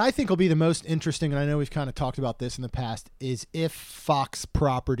 yeah. What I think will be the most interesting, and I know we've kind of talked about this in the past, is if Fox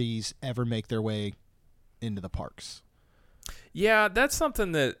properties ever make their way into the parks. Yeah, that's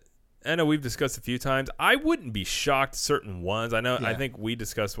something that I know we've discussed a few times. I wouldn't be shocked certain ones. I know. Yeah. I think we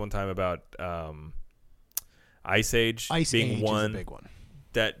discussed one time about Ice Age being one, is a big one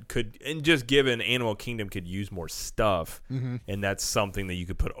that could, and just given Animal Kingdom could use more stuff, and that's something that you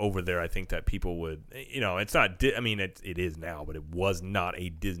could put over there. I think that people would, you know, it's not. I mean, it is now, but it was not a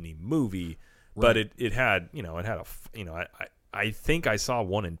Disney movie. Right. But it had, you know, I think I saw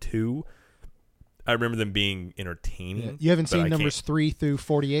 1 and 2. I remember them being entertaining. Yeah. You haven't seen numbers 3 through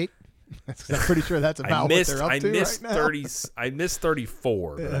 48? I'm pretty sure that's about what they're up to right now. I missed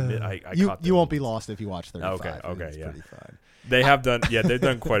 34. But I caught you won't be lost if you watch 35. Okay, it's pretty fine. They have done, they've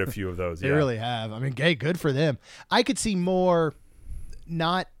done quite a few of those. They really have. I mean, good for them. I could see more,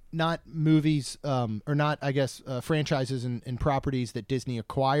 not movies, or not, I guess, franchises and properties that Disney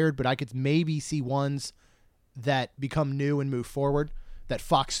acquired, but I could maybe see ones that become new and move forward, that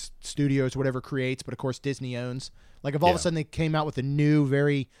Fox Studios, whatever, creates, but of course Disney owns. Like if all of a sudden they came out with a new,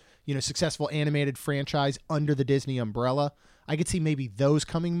 very, you know, successful animated franchise under the Disney umbrella, I could see maybe those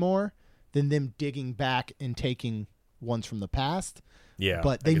coming more than them digging back and taking ones from the past. Yeah.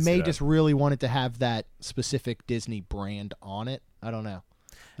 But they may just really want it to have that specific Disney brand on it. I don't know.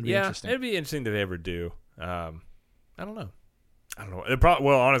 It'd be interesting. It'd be interesting if they ever do. I don't know.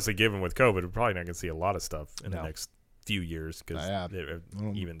 Well, honestly, given with COVID, we're probably not going to see a lot of stuff in the next few years, because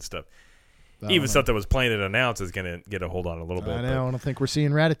even stuff that was planned and announced is going to get a hold on a little bit. I know. I don't think we're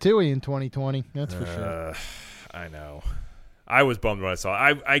seeing Ratatouille in 2020. That's for sure. I know. I was bummed when I saw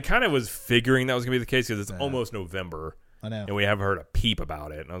it. I kind of was figuring that was going to be the case because it's almost November. I know. And we haven't heard a peep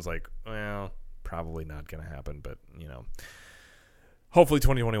about it. And I was like, well, probably not going to happen. But, you know, hopefully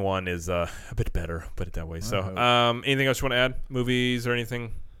 2021 is a bit better, put it that way. So, anything else you want to add? Movies or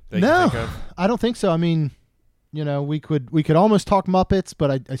anything that you can think of? I don't think so. I mean, you know, we could almost talk Muppets,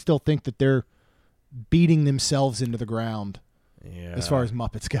 but I still think that they're beating themselves into the ground as far as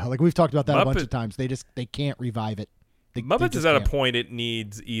Muppets go. Like we've talked about that a bunch of times. They can't revive it. Muppets is at a point it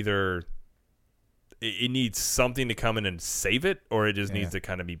needs either it needs something to come in and save it, or it just needs to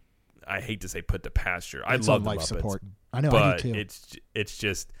kind of be, I hate to say, put to pasture. I love the Muppets, support. I know, but I do too. It's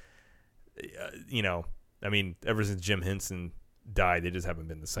just, you know, I mean, ever since Jim Henson died, they just haven't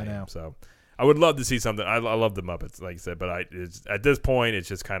been the same. So I would love to see something. I love the Muppets, like I said, but at this point, it's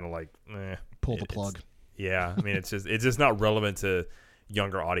just kind of like, pull the plug. Yeah, I mean, it's just not relevant to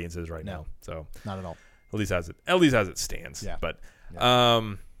younger audiences right now. So not at all. At least as it stands. Yeah. But I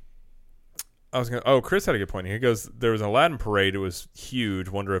was gonna. Chris had a good point. He goes, there was an Aladdin parade. It was huge.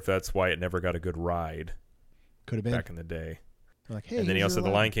 Wonder if that's why it never got a good ride. Could have been back in the day. Like, hey, and then he also said The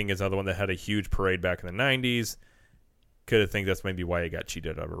Lion King is another one that had a huge parade back in the 90s. could have think that's maybe why he got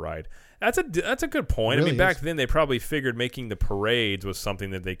cheated out of a ride. That's a good point. Really I mean, back is. then they probably figured making the parades was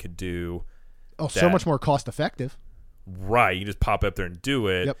something that they could do. Oh, so much more cost effective. Right, you just pop up there and do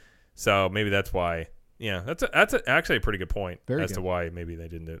it. Yep. So maybe that's why. Yeah, that's actually a pretty good point Very as good. to why maybe they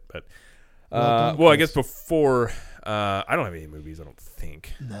didn't do it. But Well done, I Chris. guess before I don't have any movies. I don't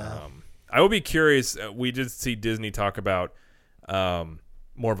think. No. I will be curious. We did see Disney talk about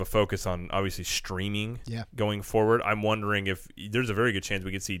more of a focus on obviously streaming going forward. I'm wondering if there's a very good chance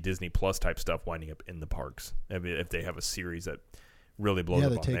we could see Disney Plus type stuff winding up in the parks if they have a series that really blows up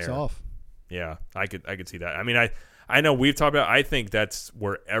that on takes there. off. Yeah, I could see that. I mean, I know we've talked about. I think that's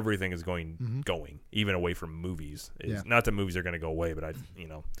where everything is going, even away from movies. Not that movies are going to go away, but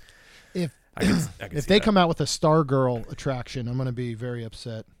If I can if see they that. come out with a Stargirl attraction, I'm going to be very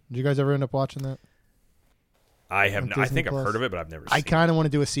upset. Did you guys ever end up watching that? I have. on I Disney think I've Plus? heard of it, but I've never. I seen kind of want to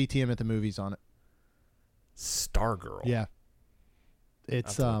do a CTM at the movies on it. Stargirl. Yeah. I'll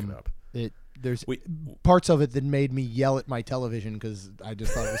It's have to look it up. there's We- parts of it that made me yell at my television because I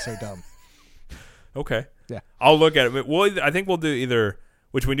just thought it was so dumb. Okay. Yeah. I'll look at it. I think we'll do either.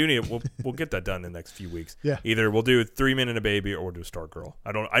 Which we do need. We'll get that done in the next few weeks. Yeah. Either we'll do 3 Men and a Baby, or we'll do Stargirl.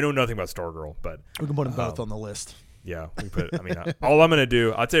 I know nothing about Stargirl, but We can put them both on the list. yeah, we put. I mean, all I'm gonna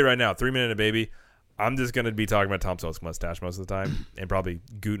do. I'll tell you right now. 3 Men and a Baby. I'm just gonna be talking about Tom Selleck's mustache most of the time, and probably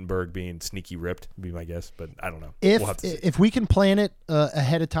Gutenberg being sneaky ripped would be my guess. But I don't know. We'll have to see. If we can plan it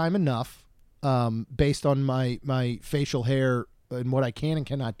ahead of time enough, based on my facial hair and what I can and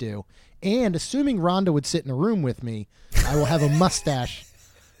cannot do, and assuming Rhonda would sit in a room with me, I will have a mustache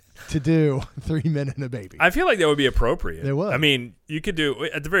to do 3 Men and a Baby. I feel like that would be appropriate. It would. I mean, you could do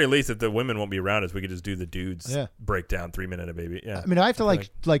at the very least if the women won't be around us, we could just do the dudes Yeah. breakdown 3 Men and a Baby. Yeah. I mean, I have to feel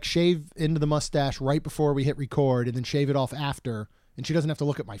like shave into the mustache right before we hit record, and then shave it off after, and she doesn't have to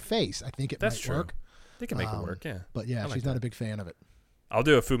look at my face. I think it That's might true. work. They can make it work. Yeah. But yeah, I like she's not that. a big fan of it. I'll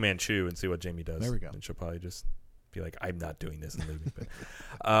do a Fu Manchu and see what Jamie does. There we go. And she'll probably just be like, "I'm not doing this," and leaving. But,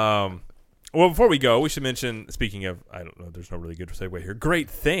 well, before we go, we should mention. Speaking of, I don't know. There's no really good segue here. Great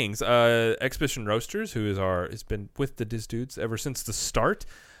things. Exhibition Roasters, who has been with the Diz Dudes ever since the start.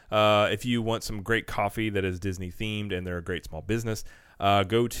 If you want some great coffee that is Disney themed and they're a great small business,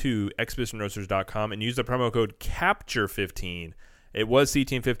 go to exhibitionroasters.com and use the promo code CAPTURE15. It was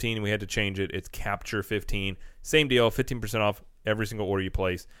CTM15 and we had to change it. It's CAPTURE15. Same deal, 15% off every single order you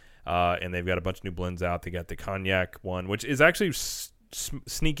place. And they've got a bunch of new blends out. They got the cognac one, which is actually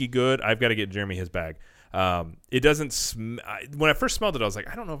sneaky good. I've got to get Jeremy his bag. It doesn't when I first smelled it, I was like,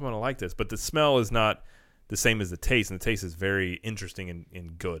 I don't know if I'm going to like this, but the smell is not the same as the taste, and the taste is very interesting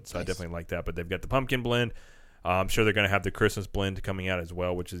and good. So nice. I definitely like that. But they've got the pumpkin blend. I'm sure they're going to have the Christmas blend coming out as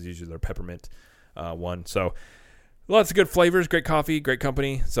well, which is usually their peppermint one. So lots of good flavors, great coffee, great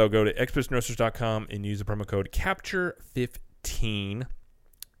company. So go to exhibitionroasters.com and use the promo code CAPTURE15.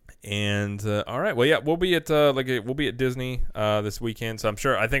 And all right, well, yeah, we'll be at Disney this weekend. So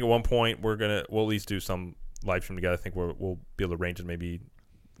I think at one point we'll at least do some live stream together. I think we'll be able to arrange it maybe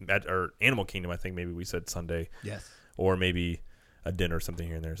at our Animal Kingdom. I think maybe we said Sunday, yes, or maybe a dinner or something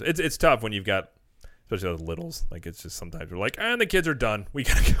here and there. So it's tough when you've got, especially those littles. Like it's just sometimes we're like, and the kids are done. We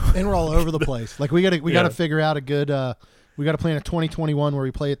gotta go, and we're all over the place. Like we gotta figure out a good. We gotta plan a 2021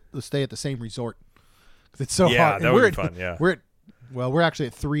 where we stay at the same resort because it's so hard. Yeah, And that would be fun. Yeah, we're actually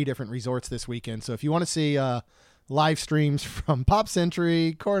at 3 different resorts this weekend. So if you want to see live streams from Pop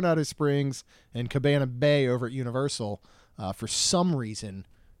Century, Coronado Springs, and Cabana Bay over at Universal, for some reason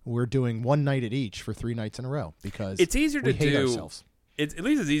we're doing one night at each for 3 nights in a row because it's easier to hate do. Ourselves. At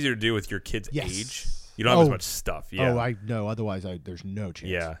least it's easier to do with your kids' Yes. age. You don't have as much stuff. Yeah. Oh, I know. Otherwise, there's no chance.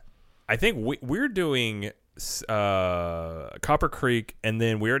 Yeah, I think we're doing Copper Creek, and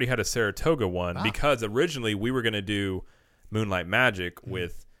then we already had a Saratoga one because originally we were going to do Moonlight Magic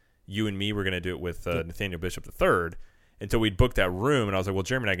with you and me. We're going to do it with Nathaniel Bishop III until we'd booked that room. And I was like, well,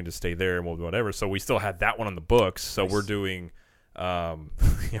 Jeremy and I can just stay there and we'll do whatever. So we still had that one on the books. So we're doing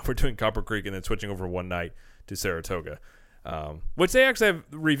we're doing Copper Creek and then switching over one night to Saratoga, which they actually have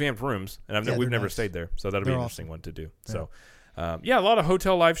revamped rooms. And we've never stayed there. So that'll be an interesting one to do. Yeah. So, a lot of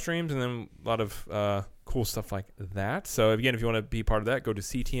hotel live streams and then a lot of cool stuff like that. So, again, if you want to be part of that, go to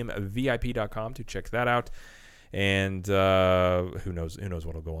ctmvip.com to check that out. And who knows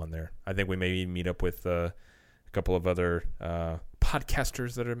what'll go on there. I think we may meet up with a couple of other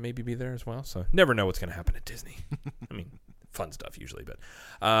podcasters that are maybe be there as well. So never know what's going to happen at Disney. I mean, fun stuff usually. But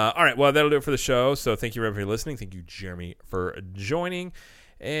all right, well, that'll do it for the show. So thank you, everybody, for listening. Thank you, Jeremy, for joining.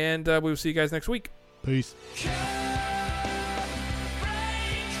 And we will see you guys next week. Peace.